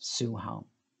Representative Sue Helm.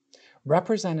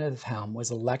 Representative Helm was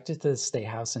elected to the State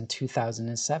House in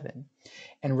 2007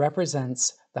 and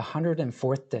represents the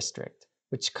 104th District,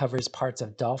 which covers parts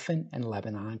of Dauphin and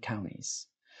Lebanon counties.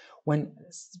 When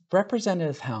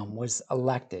Representative Helm was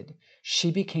elected,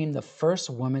 she became the first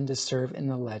woman to serve in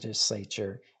the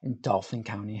legislature in Dauphin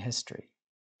County history.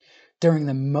 During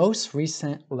the most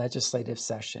recent legislative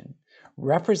session,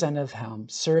 Representative Helm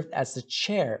served as the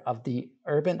chair of the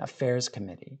Urban Affairs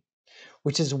Committee,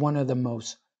 which is one of the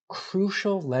most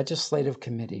crucial legislative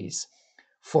committees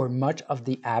for much of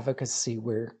the advocacy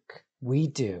work we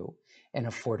do in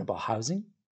affordable housing,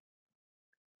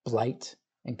 blight,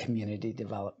 and community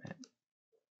development.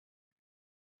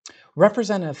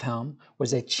 Representative Helm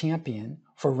was a champion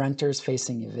for renters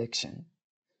facing eviction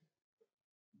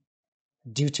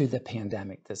due to the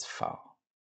pandemic this fall.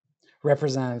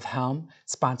 Representative Helm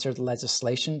sponsored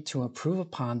legislation to improve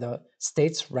upon the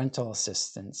state's rental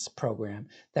assistance program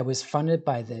that was funded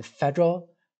by the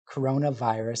Federal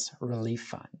Coronavirus Relief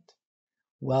Fund.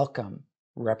 Welcome,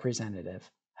 Representative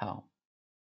Helm.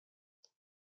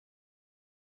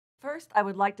 First, I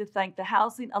would like to thank the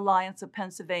Housing Alliance of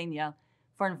Pennsylvania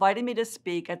for inviting me to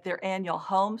speak at their annual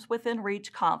Homes Within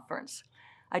Reach conference.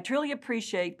 I truly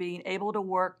appreciate being able to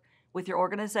work with your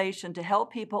organization to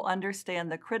help people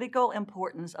understand the critical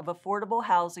importance of affordable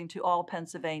housing to all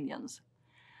Pennsylvanians.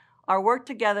 Our work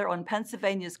together on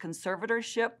Pennsylvania's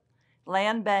conservatorship,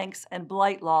 land banks, and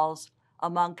blight laws,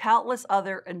 among countless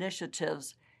other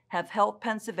initiatives, have helped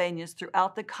Pennsylvanians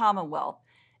throughout the Commonwealth,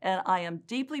 and I am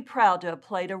deeply proud to have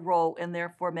played a role in their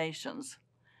formations.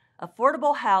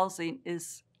 Affordable housing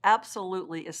is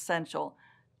absolutely essential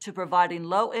to providing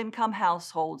low-income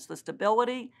households the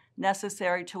stability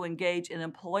necessary to engage in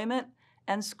employment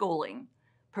and schooling,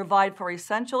 provide for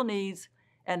essential needs,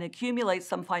 and accumulate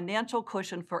some financial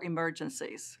cushion for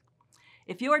emergencies.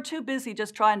 If you are too busy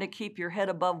just trying to keep your head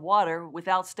above water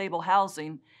without stable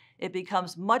housing, it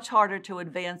becomes much harder to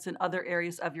advance in other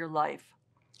areas of your life.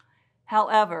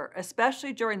 However,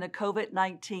 especially during the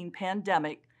COVID-19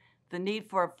 pandemic, the need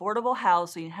for affordable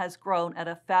housing has grown at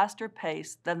a faster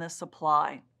pace than the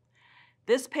supply.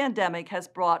 This pandemic has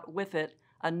brought with it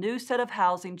a new set of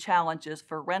housing challenges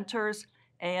for renters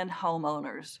and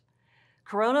homeowners.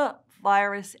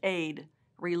 Coronavirus aid,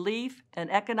 relief,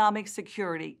 and economic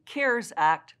security, CARES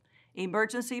Act,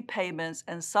 emergency payments,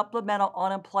 and supplemental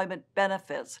unemployment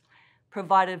benefits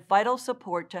provided vital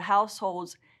support to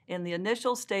households in the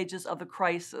initial stages of the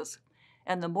crisis,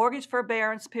 and the mortgage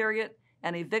forbearance period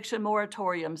and eviction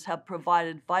moratoriums have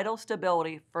provided vital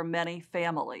stability for many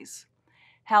families.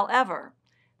 However,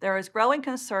 there is growing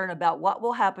concern about what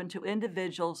will happen to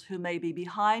individuals who may be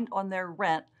behind on their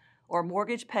rent or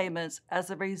mortgage payments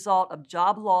as a result of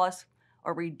job loss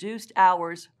or reduced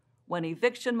hours when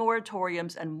eviction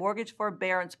moratoriums and mortgage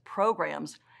forbearance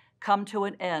programs come to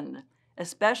an end,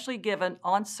 especially given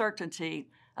uncertainty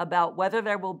about whether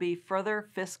there will be further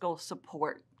fiscal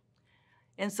support.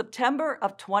 In September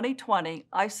of 2020,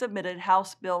 I submitted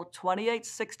House Bill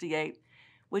 2868,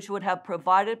 which would have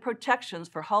provided protections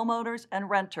for homeowners and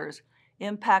renters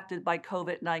impacted by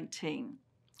COVID-19.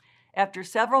 After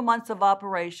several months of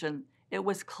operation, it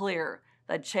was clear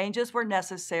that changes were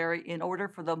necessary in order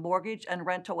for the Mortgage and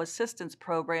Rental Assistance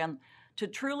Program to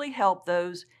truly help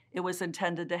those it was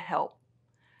intended to help.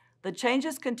 The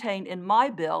changes contained in my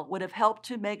bill would have helped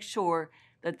to make sure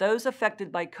that those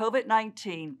affected by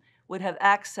COVID-19 would have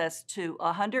access to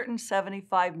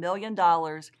 $175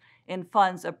 million in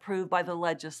funds approved by the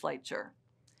legislature.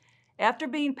 After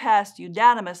being passed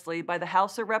unanimously by the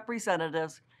House of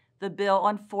Representatives, the bill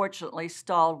unfortunately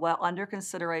stalled while under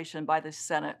consideration by the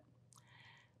Senate.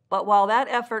 But while that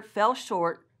effort fell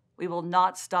short, we will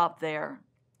not stop there.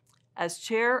 As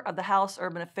chair of the House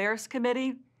Urban Affairs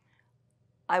Committee,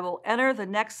 I will enter the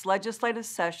next legislative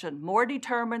session more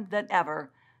determined than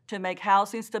ever to make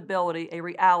housing stability a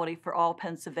reality for all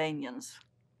Pennsylvanians.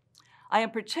 I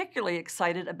am particularly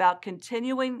excited about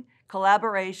continuing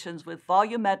collaborations with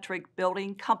volumetric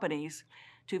building companies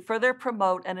to further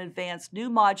promote and advance new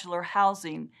modular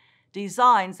housing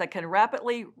designs that can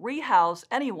rapidly rehouse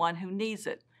anyone who needs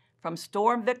it, from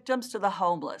storm victims to the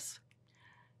homeless.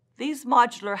 These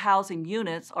modular housing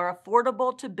units are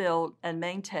affordable to build and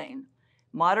maintain,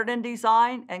 modern in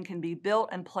design, and can be built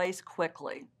and placed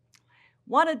quickly.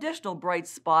 One additional bright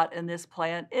spot in this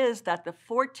plan is that the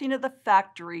 14 of the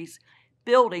factories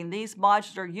building these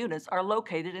modular units are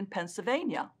located in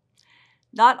Pennsylvania.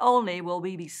 Not only will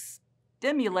we be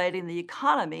stimulating the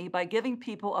economy by giving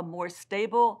people a more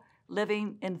stable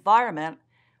living environment,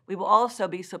 we will also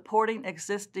be supporting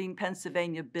existing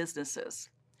Pennsylvania businesses.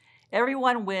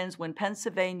 Everyone wins when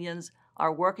Pennsylvanians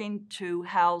are working to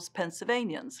house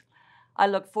Pennsylvanians. I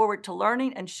look forward to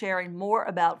learning and sharing more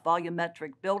about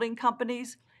volumetric building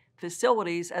companies,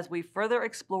 facilities as we further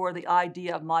explore the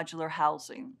idea of modular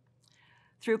housing.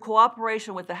 Through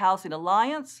cooperation with the Housing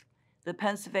Alliance, the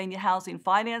Pennsylvania Housing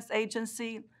Finance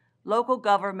Agency, local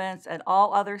governments, and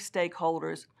all other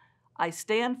stakeholders, I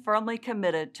stand firmly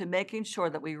committed to making sure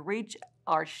that we reach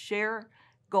our shared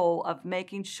goal of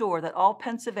making sure that all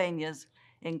Pennsylvanians,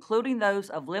 including those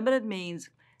of limited means,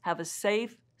 have a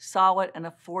safe, solid, and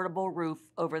affordable roof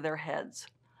over their heads.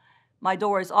 My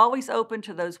door is always open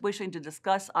to those wishing to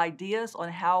discuss ideas on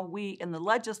how we in the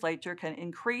legislature can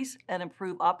increase and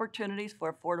improve opportunities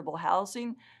for affordable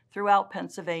housing throughout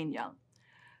Pennsylvania.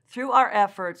 Through our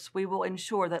efforts, we will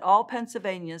ensure that all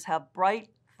Pennsylvanians have bright,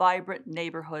 vibrant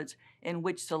neighborhoods in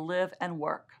which to live and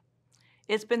work.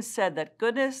 It's been said that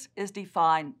goodness is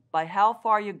defined by how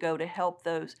far you go to help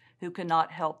those who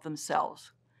cannot help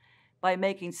themselves. By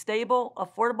making stable,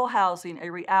 affordable housing a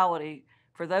reality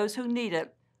for those who need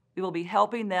it, we will be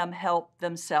helping them help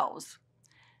themselves.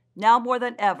 Now more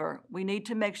than ever, we need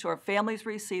to make sure families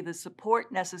receive the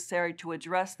support necessary to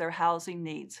address their housing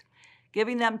needs,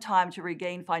 giving them time to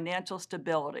regain financial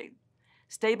stability.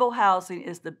 Stable housing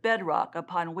is the bedrock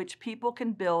upon which people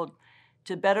can build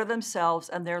to better themselves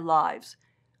and their lives.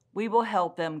 We will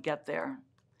help them get there.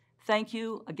 Thank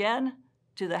you again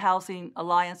to the Housing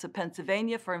Alliance of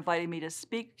Pennsylvania for inviting me to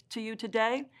speak to you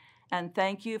today, and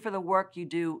thank you for the work you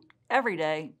do every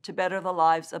day to better the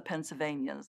lives of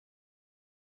Pennsylvanians.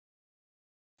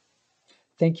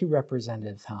 Thank you,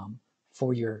 Representative Helm,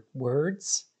 for your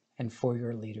words and for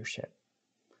your leadership.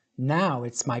 Now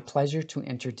it's my pleasure to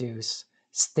introduce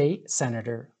State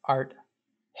Senator Art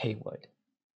Haywood.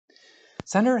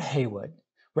 Senator Haywood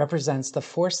represents the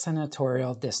 4th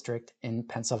Senatorial District in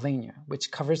Pennsylvania,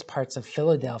 which covers parts of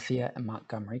Philadelphia and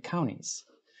Montgomery counties.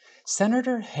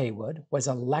 Senator Haywood was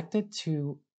elected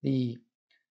to the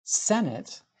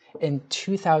Senate in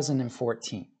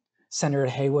 2014. Senator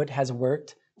Haywood has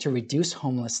worked to reduce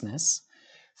homelessness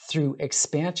through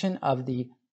expansion of the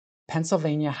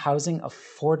Pennsylvania Housing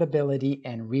Affordability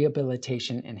and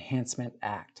Rehabilitation Enhancement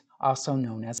Act, also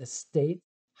known as the State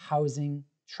Housing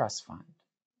Trust Fund.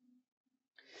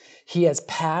 He has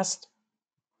passed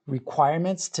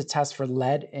requirements to test for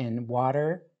lead in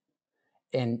water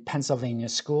in Pennsylvania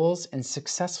schools and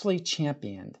successfully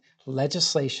championed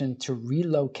legislation to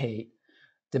relocate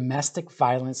domestic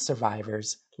violence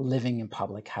survivors living in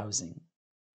public housing.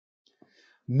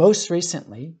 Most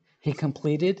recently, he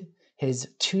completed his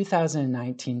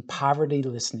 2019 Poverty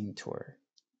Listening Tour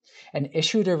and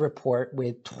issued a report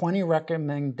with 20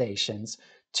 recommendations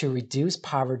to reduce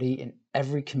poverty in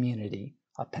every community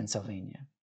of Pennsylvania.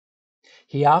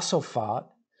 He also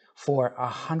fought for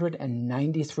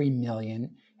 $193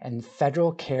 million in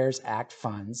Federal CARES Act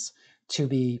funds to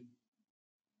be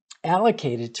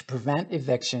allocated to prevent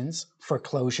evictions,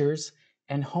 foreclosures,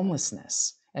 and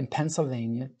homelessness in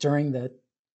Pennsylvania during the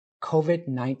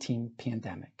COVID-19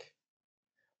 pandemic.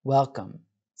 Welcome,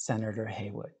 Senator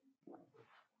Haywood.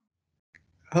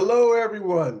 Hello,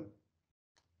 everyone.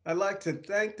 I'd like to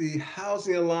thank the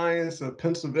Housing Alliance of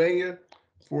Pennsylvania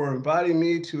for inviting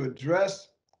me to address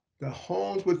the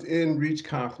Homes Within Reach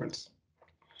Conference.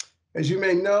 As you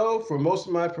may know, for most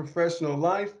of my professional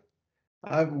life,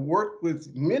 I've worked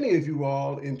with many of you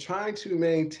all in trying to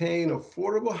maintain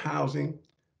affordable housing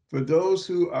for those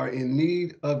who are in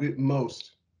need of it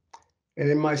most. And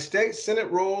in my state Senate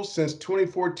role since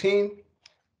 2014,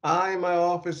 I and my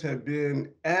office have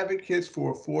been advocates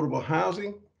for affordable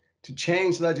housing to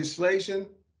change legislation,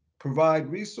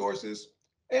 provide resources,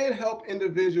 and help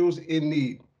individuals in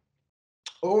need.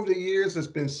 Over the years, it's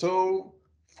been so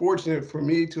fortunate for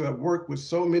me to have worked with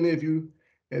so many of you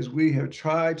as we have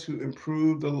tried to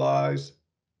improve the lives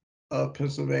of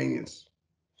Pennsylvanians.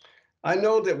 I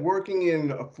know that working in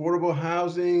affordable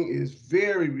housing is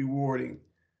very rewarding.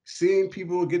 Seeing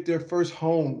people get their first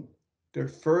home, their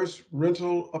first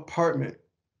rental apartment,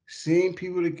 seeing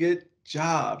people to get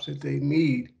jobs that they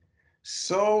need.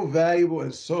 So valuable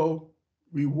and so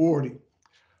rewarding.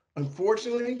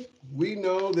 Unfortunately, we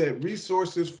know that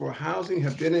resources for housing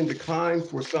have been in decline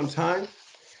for some time,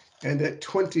 and that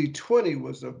 2020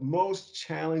 was the most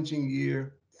challenging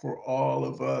year for all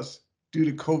of us due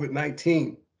to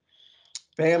COVID-19.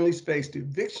 Families faced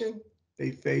eviction,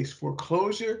 they faced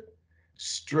foreclosure,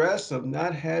 stress of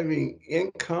not having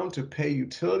income to pay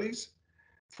utilities.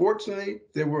 Fortunately,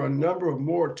 there were a number of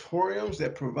moratoriums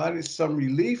that provided some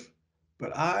relief,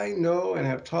 but I know and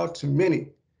have talked to many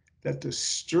that the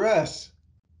stress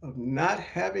of not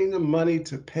having the money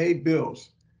to pay bills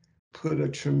put a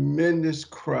tremendous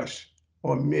crush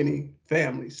on many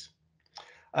families.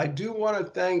 I do want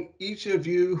to thank each of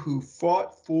you who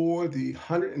fought for the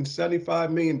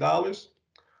 $175 million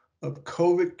of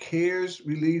COVID CARES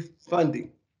relief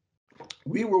funding.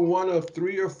 We were one of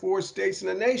 3 or 4 states in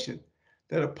the nation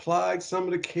that applied some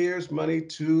of the CARES money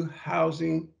to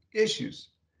housing issues.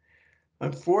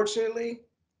 Unfortunately,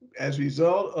 as a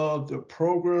result of the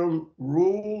program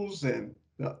rules and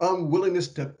the unwillingness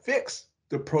to fix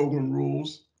the program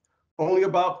rules, only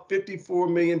about $54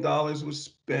 million was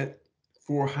spent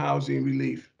for housing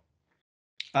relief.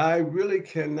 I really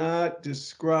cannot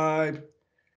describe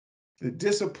the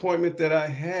disappointment that I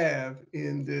have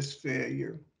in this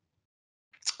failure.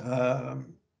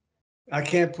 I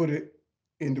can't put it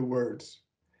into words.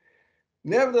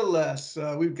 Nevertheless,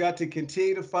 we've got to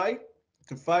continue to fight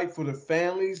for the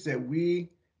families that we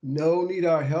know need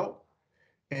our help.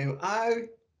 And I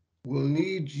will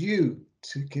need you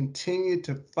to continue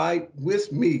to fight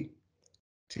with me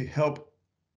to help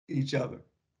each other,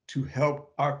 to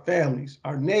help our families,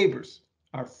 our neighbors,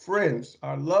 our friends,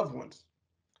 our loved ones,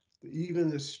 even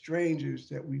the strangers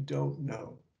that we don't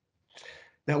know.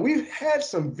 Now, we've had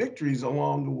some victories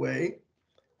along the way,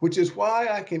 which is why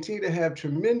I continue to have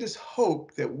tremendous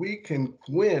hope that we can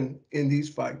win in these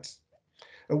fights.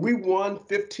 We won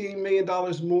 $15 million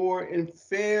more in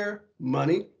fair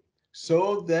money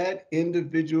so that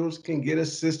individuals can get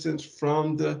assistance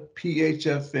from the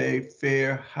PHFA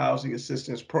Fair Housing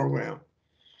Assistance Program.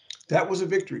 That was a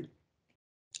victory.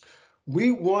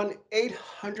 We won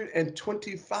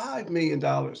 $825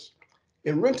 million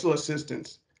in rental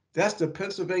assistance. That's the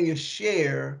Pennsylvania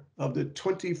share of the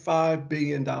 $25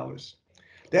 billion.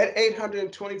 That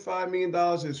 $825 million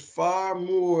is far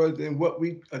more than what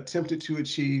we attempted to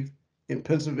achieve in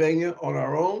Pennsylvania on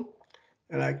our own.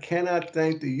 And I cannot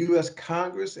thank the U.S.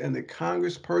 Congress and the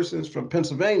congresspersons from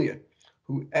Pennsylvania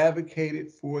who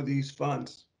advocated for these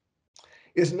funds.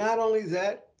 It's not only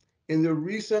that, in the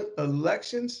recent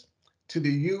elections to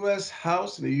the U.S.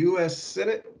 House and the U.S.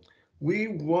 Senate, we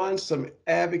won some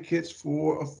advocates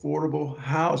for affordable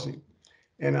housing.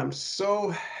 And I'm so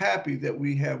happy that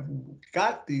we have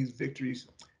got these victories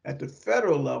at the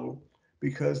federal level,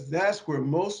 because that's where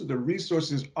most of the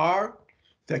resources are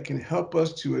that can help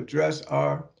us to address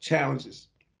our challenges.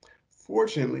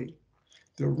 Fortunately,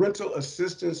 the rental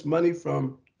assistance money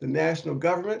from the national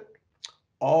government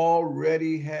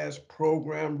already has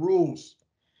program rules.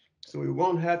 So we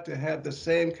won't have to have the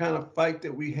same kind of fight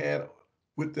that we had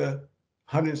with the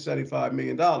 $175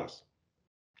 million.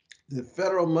 The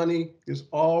federal money is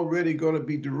already going to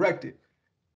be directed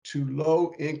to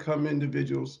low-income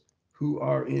individuals who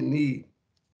are in need.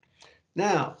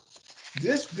 Now,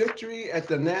 this victory at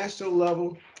the national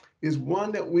level is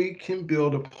one that we can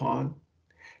build upon.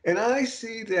 And I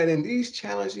see that in these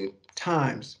challenging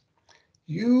times,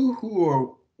 you who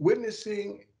are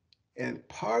witnessing and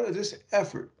part of this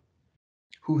effort,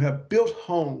 who have built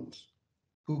homes,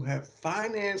 who have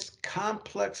financed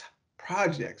complex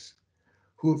projects,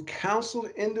 who have counseled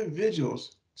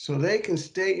individuals so they can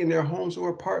stay in their homes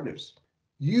or partners.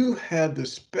 You have the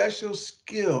special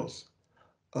skills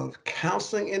of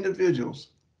counseling individuals,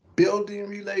 building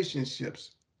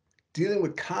relationships, dealing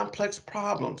with complex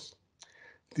problems.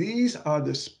 These are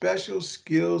the special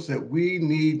skills that we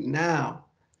need now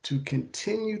to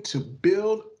continue to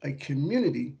build a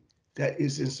community that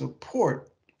is in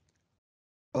support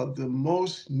of the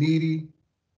most needy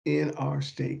in our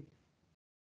state.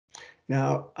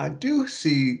 Now, I do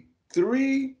see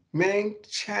 3 main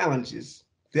challenges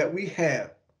that we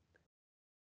have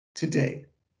today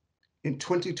in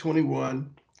 2021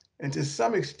 and to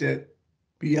some extent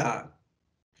beyond.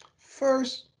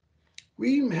 First,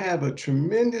 we have a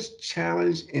tremendous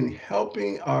challenge in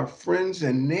helping our friends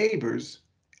and neighbors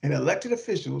and elected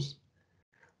officials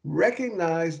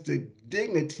recognize the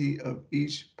dignity of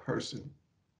each person.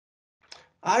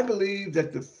 I believe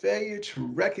that the failure to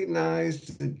recognize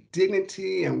the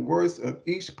dignity and worth of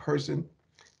each person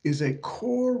is a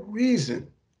core reason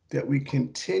that we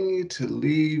continue to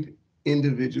leave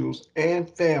individuals and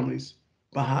families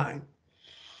behind.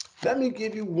 Let me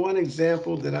give you one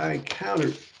example that I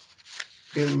encountered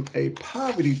in a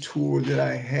poverty tour that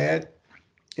I had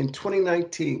in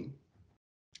 2019.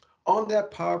 On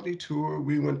that poverty tour,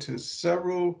 we went to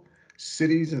several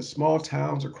cities and small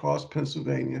towns across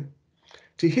Pennsylvania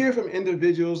to hear from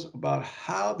individuals about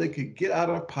how they could get out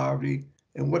of poverty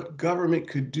and what government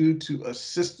could do to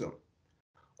assist them.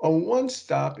 On one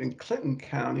stop in Clinton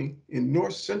County in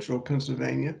north central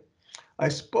Pennsylvania, I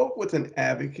spoke with an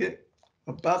advocate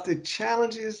about the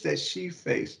challenges that she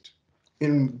faced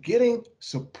in getting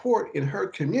support in her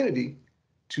community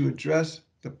to address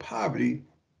the poverty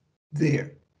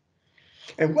there.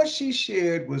 And what she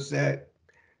shared was that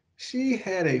she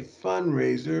had a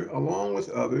fundraiser along with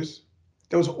others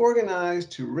that was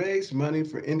organized to raise money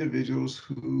for individuals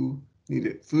who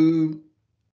needed food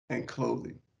and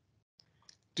clothing.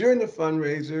 During the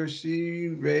fundraiser, she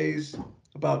raised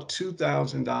about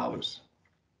 $2,000.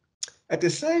 At the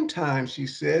same time, she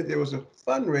said there was a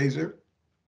fundraiser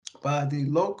by the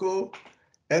local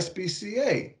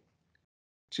SPCA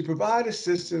to provide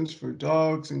assistance for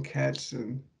dogs and cats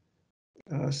and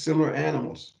similar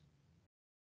animals.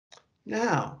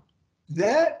 Now,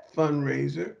 that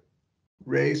fundraiser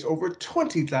raised over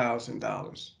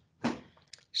 $20,000.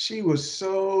 She was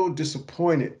so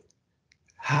disappointed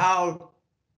how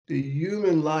the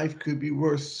human life could be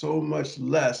worth so much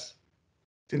less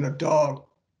than a dog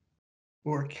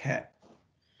or a cat.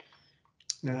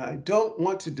 Now, I don't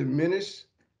want to diminish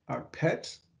our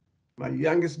pets. My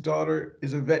youngest daughter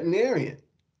is a veterinarian.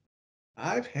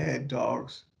 I've had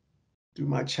dogs through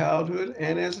my childhood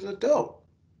and as an adult.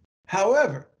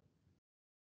 However,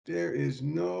 there is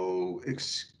no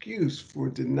excuse for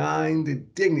denying the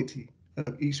dignity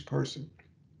of each person.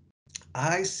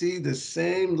 I see the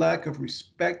same lack of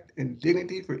respect and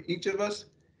dignity for each of us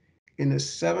in the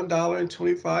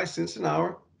 $7.25 an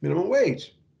hour minimum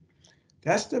wage.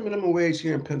 That's the minimum wage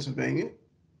here in Pennsylvania.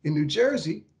 In New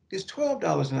Jersey, it's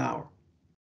 $12 an hour.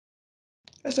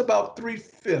 That's about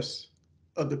 3/5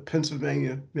 of the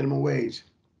Pennsylvania minimum wage.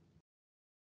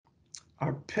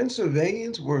 Are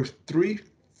Pennsylvanians worth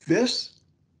 3/5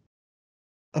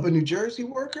 of a New Jersey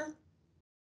worker?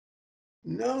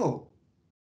 No.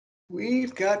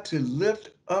 We've got to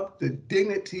lift up the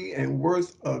dignity and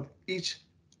worth of each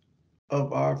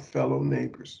of our fellow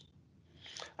neighbors.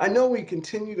 I know we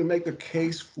continue to make a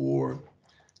case for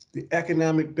the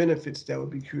economic benefits that would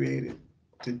be created,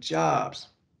 the jobs,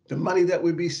 the money that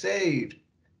would be saved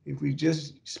if we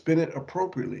just spend it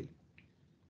appropriately.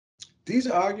 These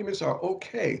arguments are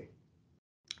okay,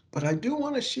 but I do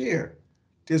want to share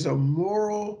there's a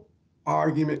moral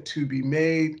argument to be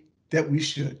made that we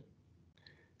should.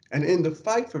 And in the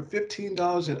fight for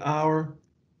 $15 an hour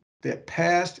that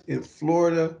passed in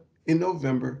Florida in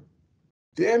November,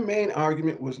 their main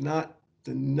argument was not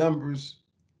the numbers,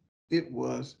 it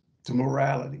was the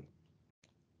morality.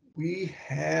 We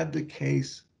have the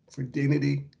case for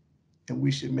dignity and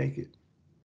we should make it.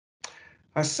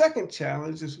 Our second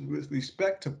challenge is with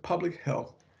respect to public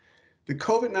health. The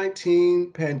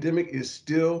COVID-19 pandemic is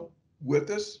still with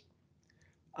us.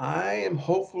 I am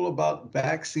hopeful about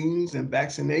vaccines and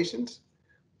vaccinations,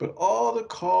 but all the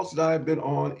calls that I've been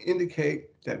on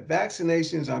indicate that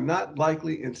vaccinations are not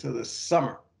likely until the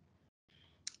summer.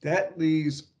 That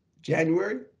leaves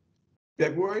January,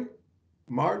 February,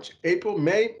 March, April,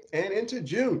 May, and into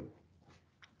June,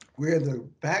 where the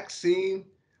vaccine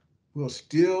will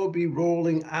still be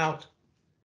rolling out.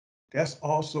 That's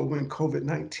also when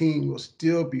COVID-19 will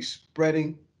still be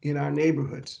spreading in our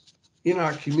neighborhoods, in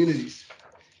our communities.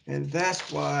 And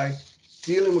that's why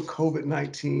dealing with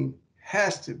COVID-19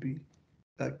 has to be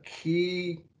a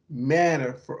key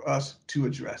matter for us to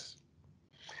address.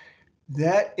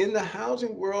 That in the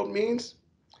housing world means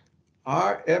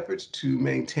our efforts to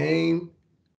maintain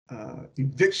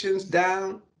evictions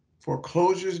down,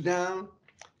 foreclosures down,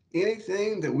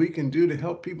 anything that we can do to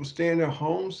help people stay in their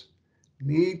homes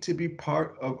need to be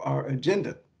part of our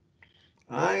agenda.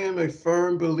 I am a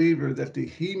firm believer that the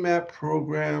HEMAP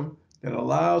program that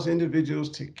allows individuals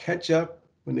to catch up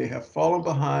when they have fallen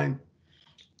behind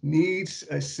needs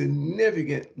a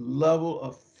significant level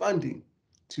of funding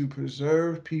to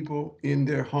preserve people in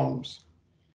their homes.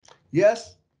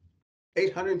 Yes,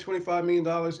 $825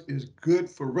 million is good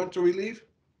for rental relief,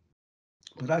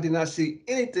 but I did not see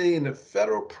anything in the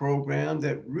federal program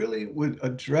that really would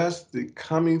address the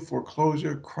coming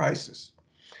foreclosure crisis.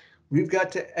 We've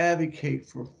got to advocate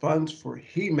for funds for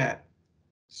HEMAP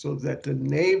so that the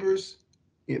neighbors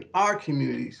in our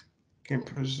communities can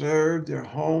preserve their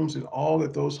homes and all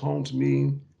that those homes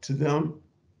mean to them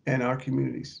and our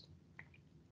communities.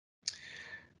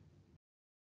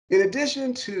 In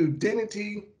addition to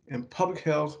dignity and public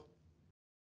health,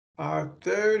 our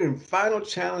third and final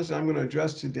challenge I'm going to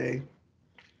address today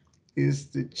is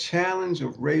the challenge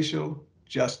of racial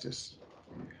justice.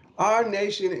 Our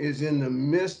nation is in the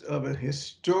midst of a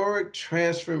historic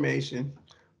transformation,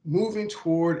 moving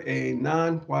toward a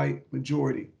non-white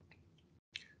majority.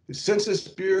 The Census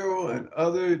Bureau and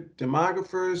other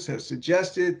demographers have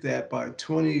suggested that by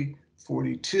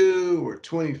 2042 or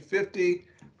 2050,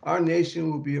 our nation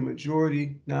will be a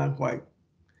majority non-white.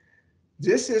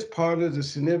 This is part of the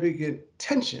significant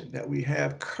tension that we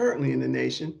have currently in the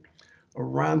nation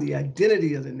around the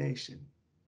identity of the nation,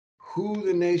 who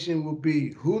the nation will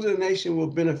be, who the nation will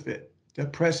benefit, the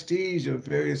prestige of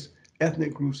various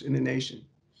ethnic groups in the nation.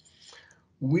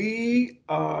 We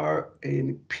are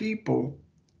a people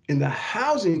in the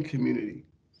housing community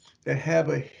that have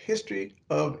a history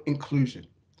of inclusion,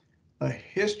 a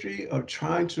history of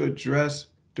trying to address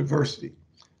diversity,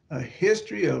 a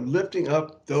history of lifting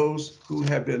up those who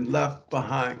have been left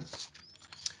behind.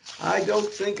 I don't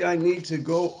think I need to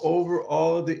go over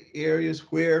all of the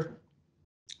areas where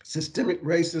systemic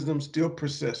racism still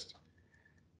persists.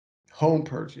 Home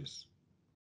purchase,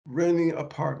 renting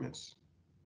apartments,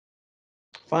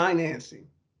 financing,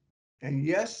 and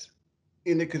yes,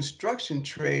 in the construction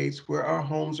trades where our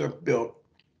homes are built,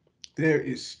 there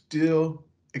is still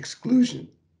exclusion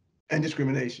and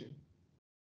discrimination.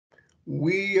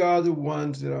 We are the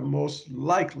ones that are most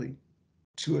likely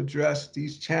to address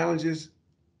these challenges,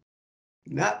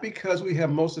 not because we have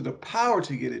most of the power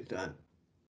to get it done,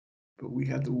 but we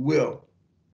have the will,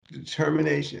 the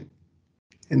determination,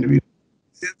 and the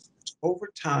resilience over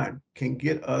time can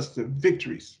get us the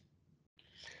victories.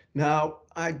 Now,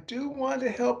 I do want to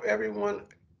help everyone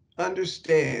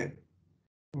understand.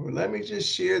 Well, let me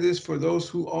just share this for those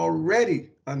who already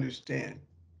understand.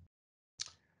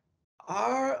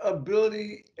 Our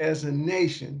ability as a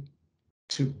nation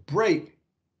to break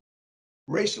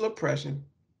racial oppression,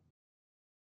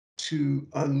 to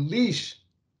unleash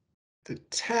the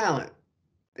talent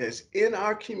that's in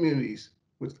our communities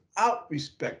without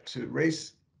respect to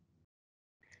race,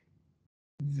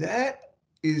 that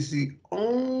is the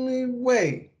only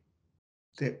way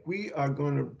that we are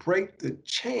going to break the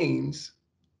chains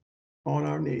on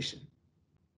our nation.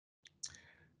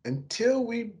 Until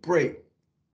we break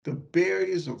the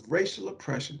barriers of racial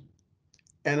oppression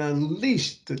and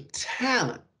unleash the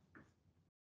talent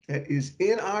that is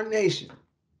in our nation,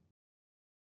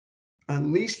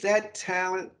 unleash that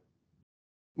talent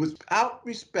without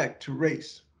respect to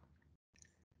race.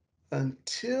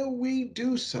 Until we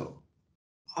do so,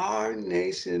 our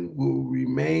nation will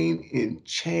remain in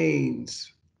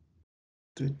chains.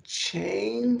 The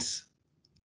chains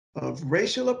of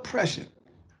racial oppression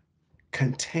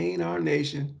contain our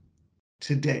nation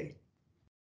today.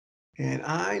 And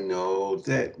I know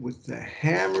that with the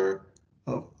hammer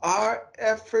of our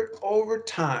effort over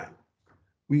time,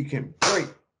 we can break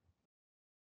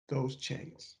those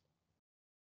chains.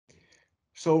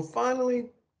 So finally,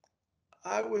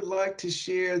 I would like to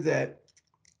share that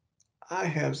I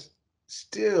have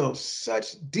still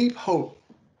such deep hope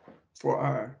for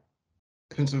our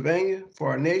Pennsylvania, for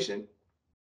our nation.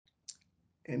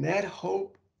 And that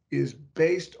hope is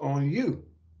based on you.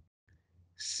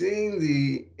 Seeing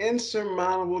the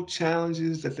insurmountable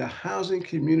challenges that the housing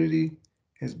community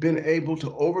has been able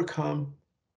to overcome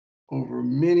over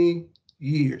many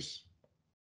years.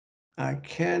 I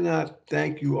cannot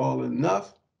thank you all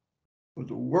enough for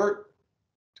the work,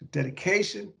 the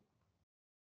dedication,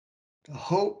 the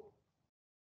hope,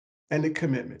 and the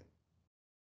commitment.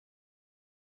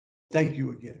 Thank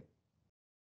you again.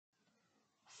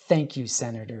 Thank you,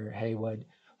 Senator Haywood,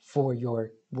 for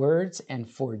your words and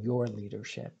for your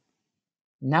leadership.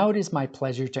 Now it is my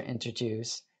pleasure to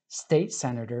introduce State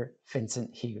Senator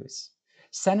Vincent Hughes.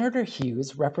 Senator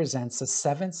Hughes represents the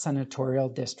 7th Senatorial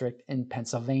District in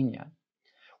Pennsylvania,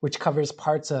 which covers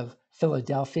parts of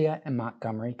Philadelphia and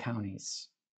Montgomery counties.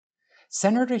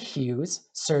 Senator Hughes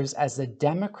serves as the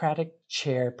Democratic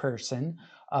chairperson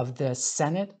of the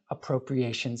Senate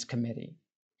Appropriations Committee,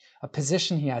 a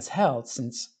position he has held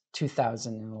since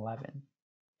 2011.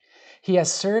 He has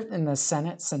served in the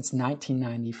Senate since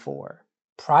 1994.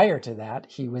 Prior to that,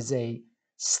 he was a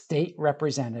state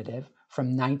representative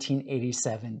from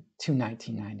 1987 to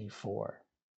 1994.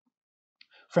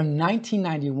 From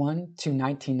 1991 to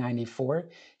 1994,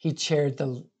 he chaired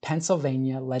the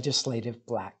Pennsylvania Legislative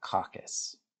Black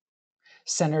Caucus.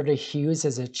 Senator Hughes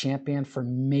is a champion for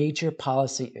major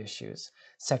policy issues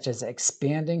such as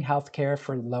expanding healthcare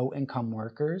for low-income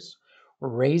workers,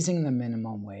 raising the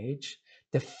minimum wage,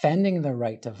 defending the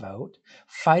right to vote,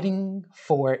 fighting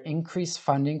for increased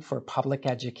funding for public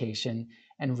education,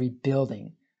 and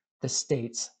rebuilding the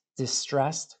state's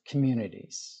distressed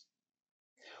communities.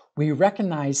 We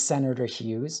recognize Senator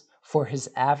Hughes for his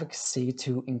advocacy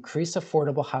to increase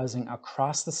affordable housing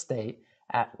across the state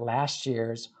at last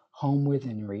year's Home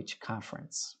Within Reach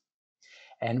conference.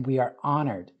 And we are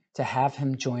honored to have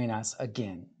him join us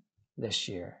again this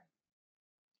year.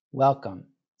 Welcome,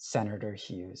 Senator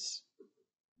Hughes.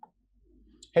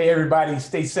 Hey everybody,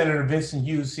 State Senator Vincent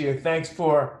Hughes here. Thanks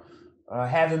for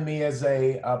having me as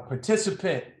a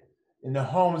participant in the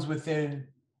Homes Within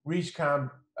Reach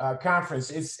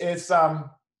conference. It's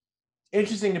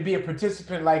interesting to be a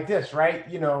participant like this, right?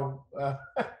 You know,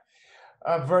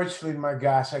 virtually, my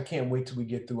gosh, I can't wait till we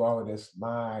get through all of this.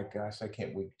 My gosh, I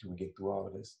can't wait till we get through all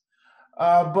of this.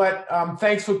 But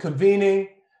thanks for convening,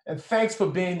 and thanks for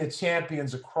being the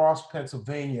champions across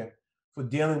Pennsylvania for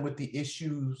dealing with the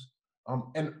issues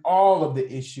and all of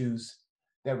the issues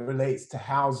that relates to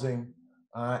housing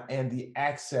and the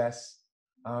access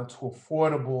to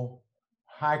affordable,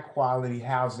 high quality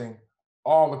housing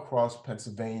all across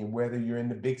Pennsylvania, whether you're in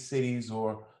the big cities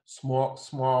or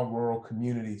small rural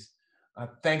communities.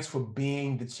 Thanks for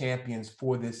being the champions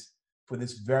for this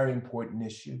very important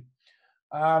issue.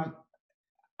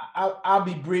 I'll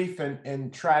be brief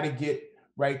and try to get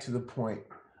right to the point.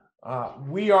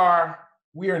 We are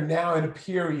now in a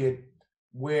period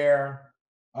where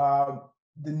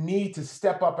the need to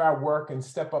step up our work and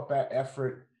step up our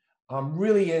effort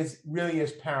really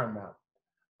is paramount.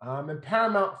 And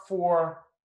paramount for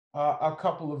a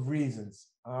couple of reasons.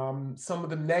 Some of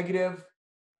them negative,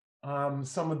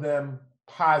 some of them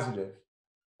positive.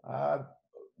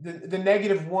 The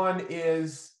negative one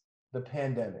is the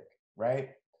pandemic, right?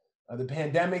 The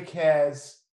pandemic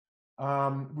has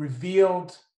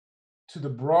revealed to the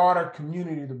broader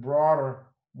community, the broader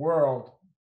world,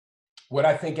 what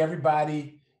I think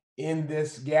everybody in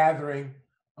this gathering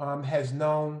has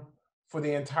known for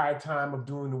the entire time of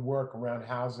doing the work around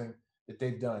housing that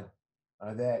they've done.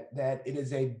 That it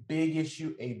is a big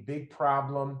issue, a big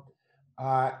problem,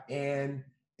 and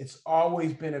it's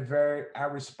always been our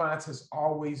response has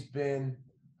always been,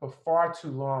 for far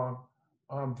too long,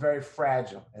 very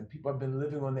fragile, and people have been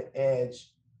living on the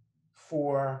edge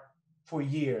for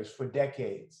years, for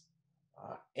decades.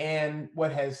 And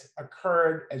what has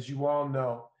occurred, as you all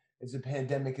know, is the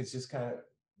pandemic has just kind of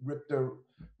ripped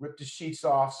the sheets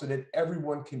off so that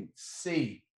everyone can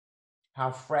see how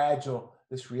fragile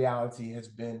this reality has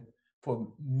been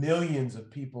for millions of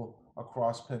people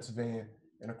across Pennsylvania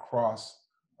and across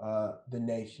the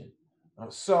nation.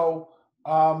 So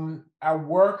our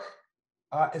work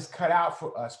is cut out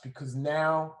for us because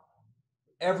now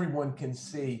everyone can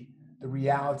see the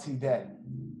reality that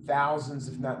thousands,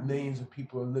 if not millions of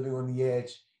people are living on the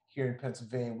edge here in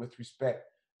Pennsylvania with respect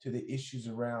to the issues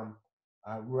around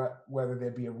whether they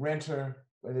be a renter,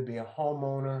 whether they be a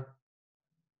homeowner,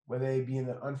 whether they be in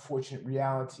the unfortunate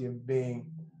reality of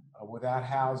being without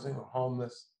housing or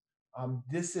homeless.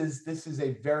 This is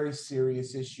a very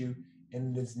serious issue,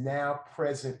 and it is now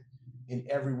present in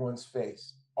everyone's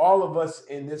face. All of us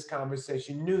in this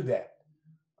conversation knew that,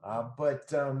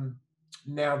 but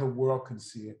now the world can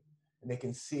see it, and they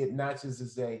can see it not just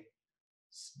as a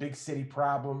big city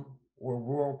problem or a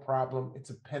rural problem. It's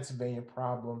a Pennsylvania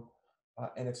problem,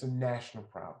 and it's a national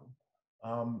problem,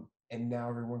 and now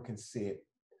everyone can see it.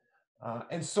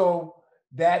 And so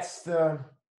that's the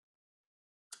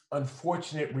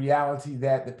unfortunate reality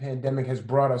that the pandemic has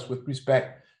brought us with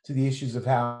respect to the issues of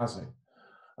housing.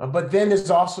 But then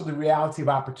there's also the reality of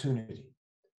opportunity,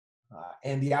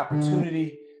 and the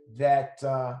opportunity that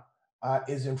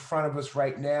is in front of us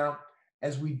right now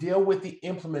as we deal with the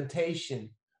implementation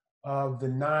of the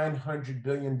 $900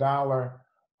 billion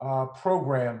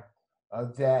program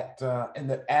that and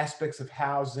the aspects of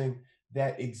housing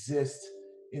that exist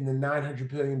in the $900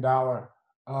 billion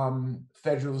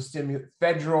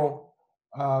federal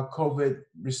COVID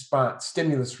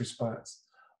stimulus response.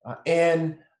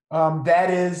 And that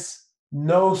is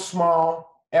no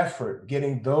small effort,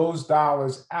 getting those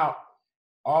dollars out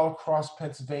all across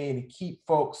Pennsylvania to keep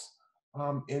folks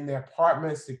in their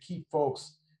apartments, to keep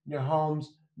folks in their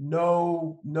homes.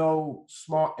 No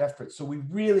small effort. So we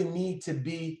really need to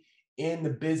be in the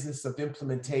business of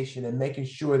implementation and making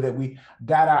sure that we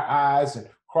dot our I's and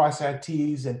cross our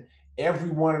T's, and every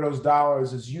one of those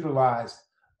dollars is utilized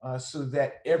so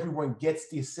that everyone gets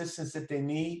the assistance that they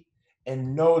need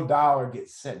and no dollar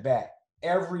gets sent back.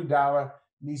 Every dollar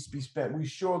needs to be spent. We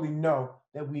surely know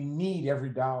that we need every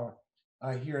dollar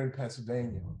here in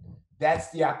Pennsylvania.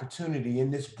 That's the opportunity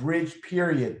in this bridge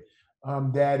period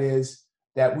that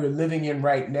we're living in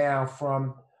right now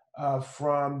from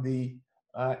the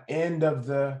end of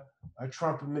the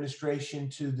Trump administration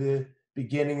to the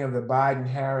beginning of the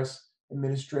Biden-Harris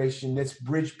administration. This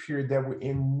bridge period that we're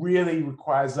in really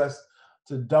requires us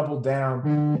to double down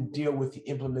and deal with the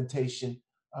implementation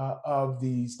of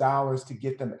these dollars to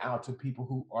get them out to people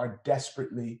who are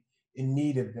desperately in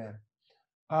need of them.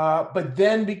 But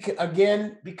then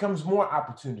again becomes more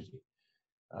opportunity.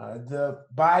 The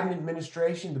Biden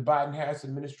administration, the Biden-Harris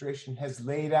administration has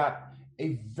laid out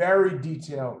a very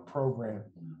detailed program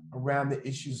around the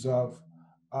issues of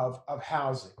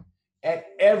housing at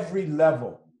every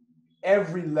level.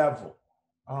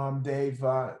 They've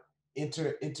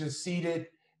interceded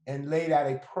and laid out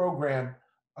a program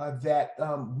that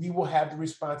we will have the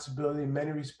responsibility in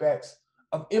many respects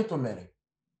of implementing.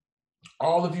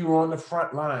 All of you are on the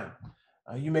front line.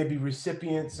 You may be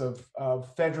recipients of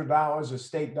federal dollars or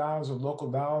state dollars or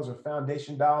local dollars or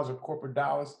foundation dollars or corporate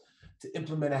dollars to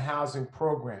implement a housing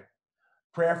program.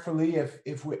 Prayerfully,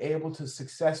 if we're able to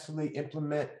successfully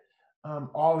implement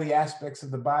all the aspects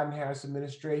of the Biden-Harris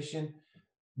administration,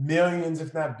 millions,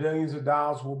 if not billions of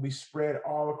dollars will be spread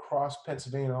all across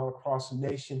Pennsylvania, all across the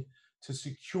nation to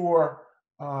secure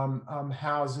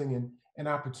housing and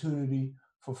opportunity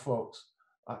for folks.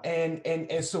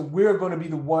 And so we're going to be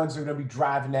the ones that are going to be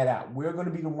driving that out. We're going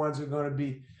to be the ones that are going to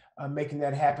be making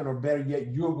that happen, or better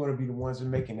yet, you're going to be the ones that are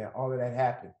making all of that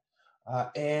happen.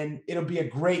 And it'll be a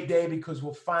great day because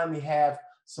we'll finally have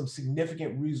some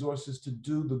significant resources to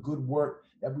do the good work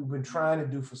that we've been trying to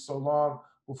do for so long.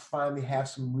 We'll finally have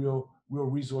some real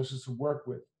resources to work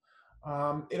with.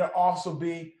 It'll also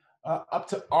be up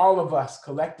to all of us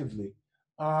collectively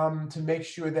to make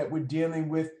sure that we're dealing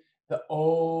with the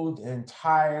old and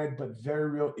tired but very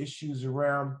real issues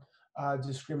around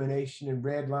discrimination and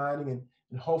redlining,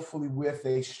 and hopefully with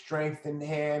a strengthened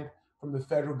hand from the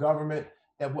federal government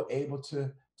that we're able to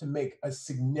make a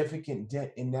significant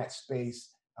dent in that space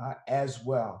as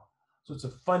well. So it's a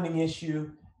funding issue,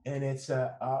 and it's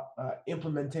a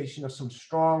implementation of some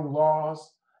strong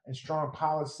laws and strong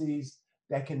policies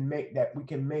that we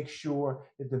can make sure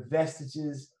that the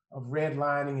vestiges of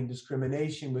redlining and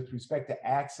discrimination with respect to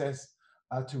access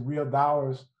to real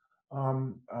dollars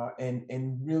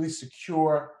and really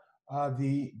secure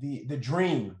the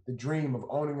dream of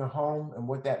owning a home and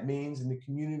what that means in the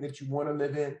community that you want to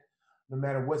live in, no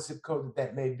matter what zip code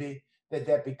that may be,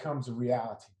 that becomes a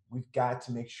reality. We've got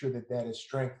to make sure that is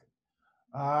strengthened.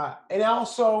 And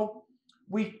also,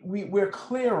 we're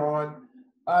clear on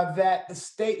that the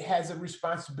state has a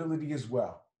responsibility as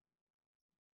well.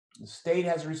 The state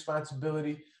has a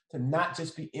responsibility to not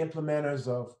just be implementers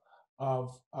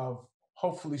of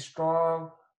hopefully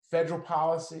strong federal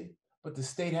policy, but the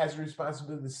state has a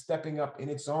responsibility of stepping up in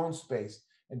its own space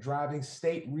and driving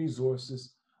state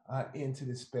resources into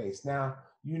this space. Now,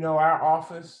 our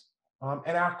office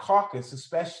and our caucus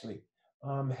especially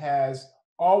has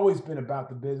always been about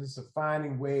the business of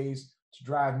finding ways to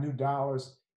drive new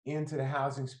dollars into the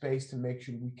housing space to make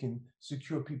sure we can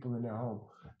secure people in their home.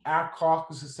 Our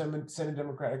caucus, the Senate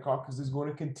Democratic Caucus, is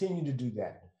going to continue to do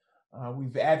that.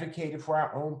 We've advocated for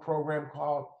our own program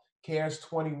called CARES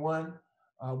 21.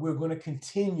 We're going to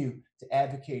continue to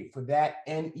advocate for that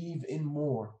and even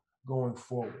more going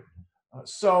forward.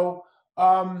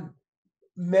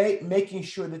 Making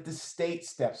sure that the state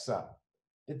steps up,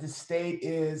 that the state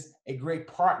is a great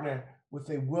partner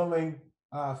with a willing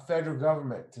federal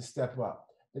government to step up,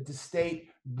 that the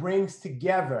state brings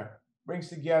together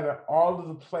all of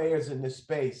the players in this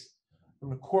space, from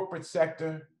the corporate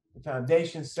sector, the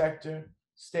foundation sector,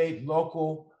 state,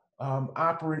 local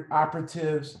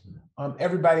operatives,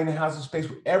 everybody in the housing space,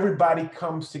 where everybody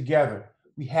comes together.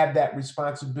 We have that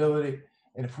responsibility.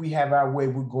 And if we have our way,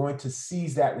 we're going to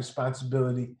seize that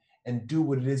responsibility and do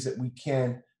what it is that we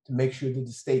can to make sure that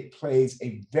the state plays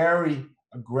a very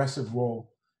aggressive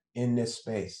role in this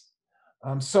space.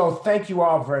 So thank you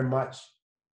all very much.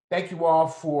 Thank you all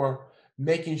for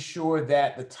making sure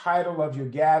that the title of your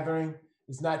gathering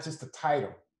is not just a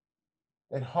title,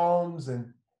 that homes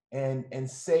and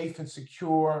safe and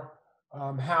secure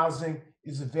housing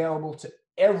is available to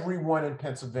everyone in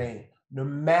Pennsylvania, no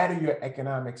matter your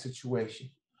economic situation,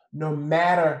 no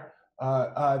matter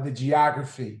the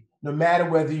geography, no matter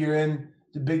whether you're in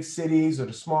the big cities or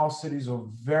the small cities or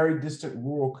very distant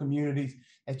rural communities,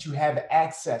 that you have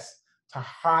access to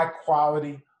high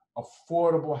quality,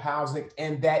 affordable housing,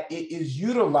 and that it is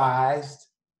utilized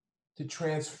to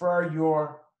transfer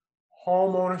your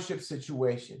home ownership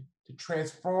situation, to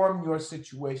transform your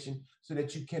situation so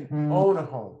that you can own a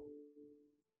home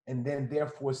and then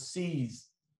therefore seize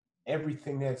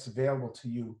everything that's available to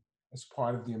you as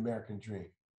part of the American dream.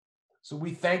 So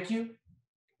we thank you.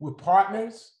 We're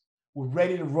partners. We're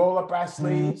ready to roll up our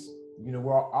sleeves. You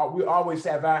know, we always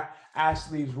have our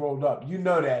sleeves rolled up. You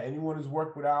know that. Anyone who's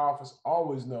worked with our office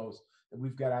always knows that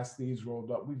we've got our sleeves rolled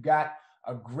up. We've got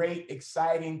a great,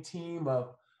 exciting team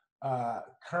of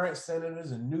current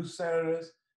senators and new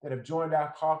senators that have joined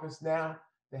our caucus now,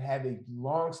 that have a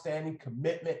long-standing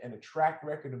commitment and a track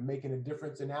record of making a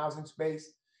difference in housing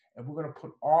space. And we're going to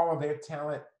put all of their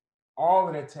talent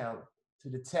to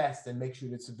the test and make sure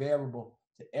that it's available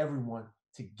to everyone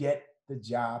to get the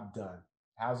job done.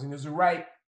 Housing is a right,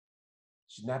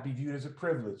 should not be viewed as a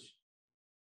privilege.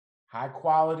 High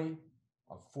quality,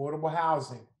 affordable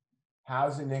housing,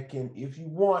 housing that can, if you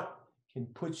want, can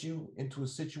put you into a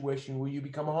situation where you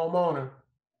become a homeowner,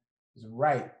 is a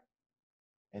right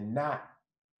and not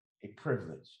a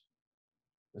privilege.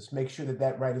 Let's make sure that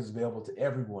that right is available to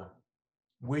everyone.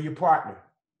 We're your partner,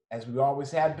 as we always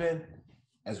have been,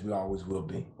 as we always will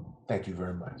be. Thank you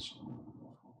very much.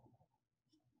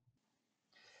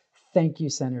 Thank you,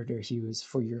 Senator Hughes,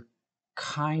 for your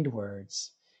kind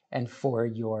words and for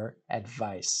your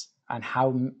advice on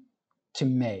how to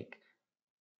make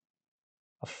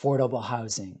affordable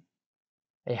housing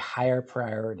a higher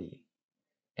priority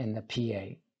in the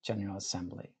PA General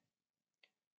Assembly.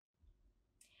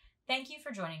 Thank you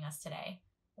for joining us today.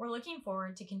 We're looking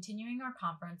forward to continuing our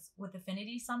conference with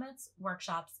affinity summits,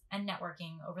 workshops, and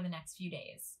networking over the next few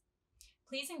days.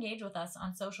 Please engage with us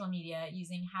on social media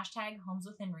using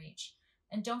 #HomesWithinReach,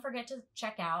 and don't forget to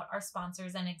check out our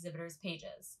sponsors and exhibitors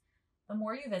pages. The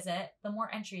more you visit, the more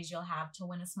entries you'll have to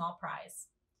win a small prize.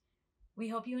 We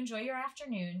hope you enjoy your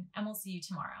afternoon, and we'll see you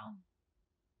tomorrow.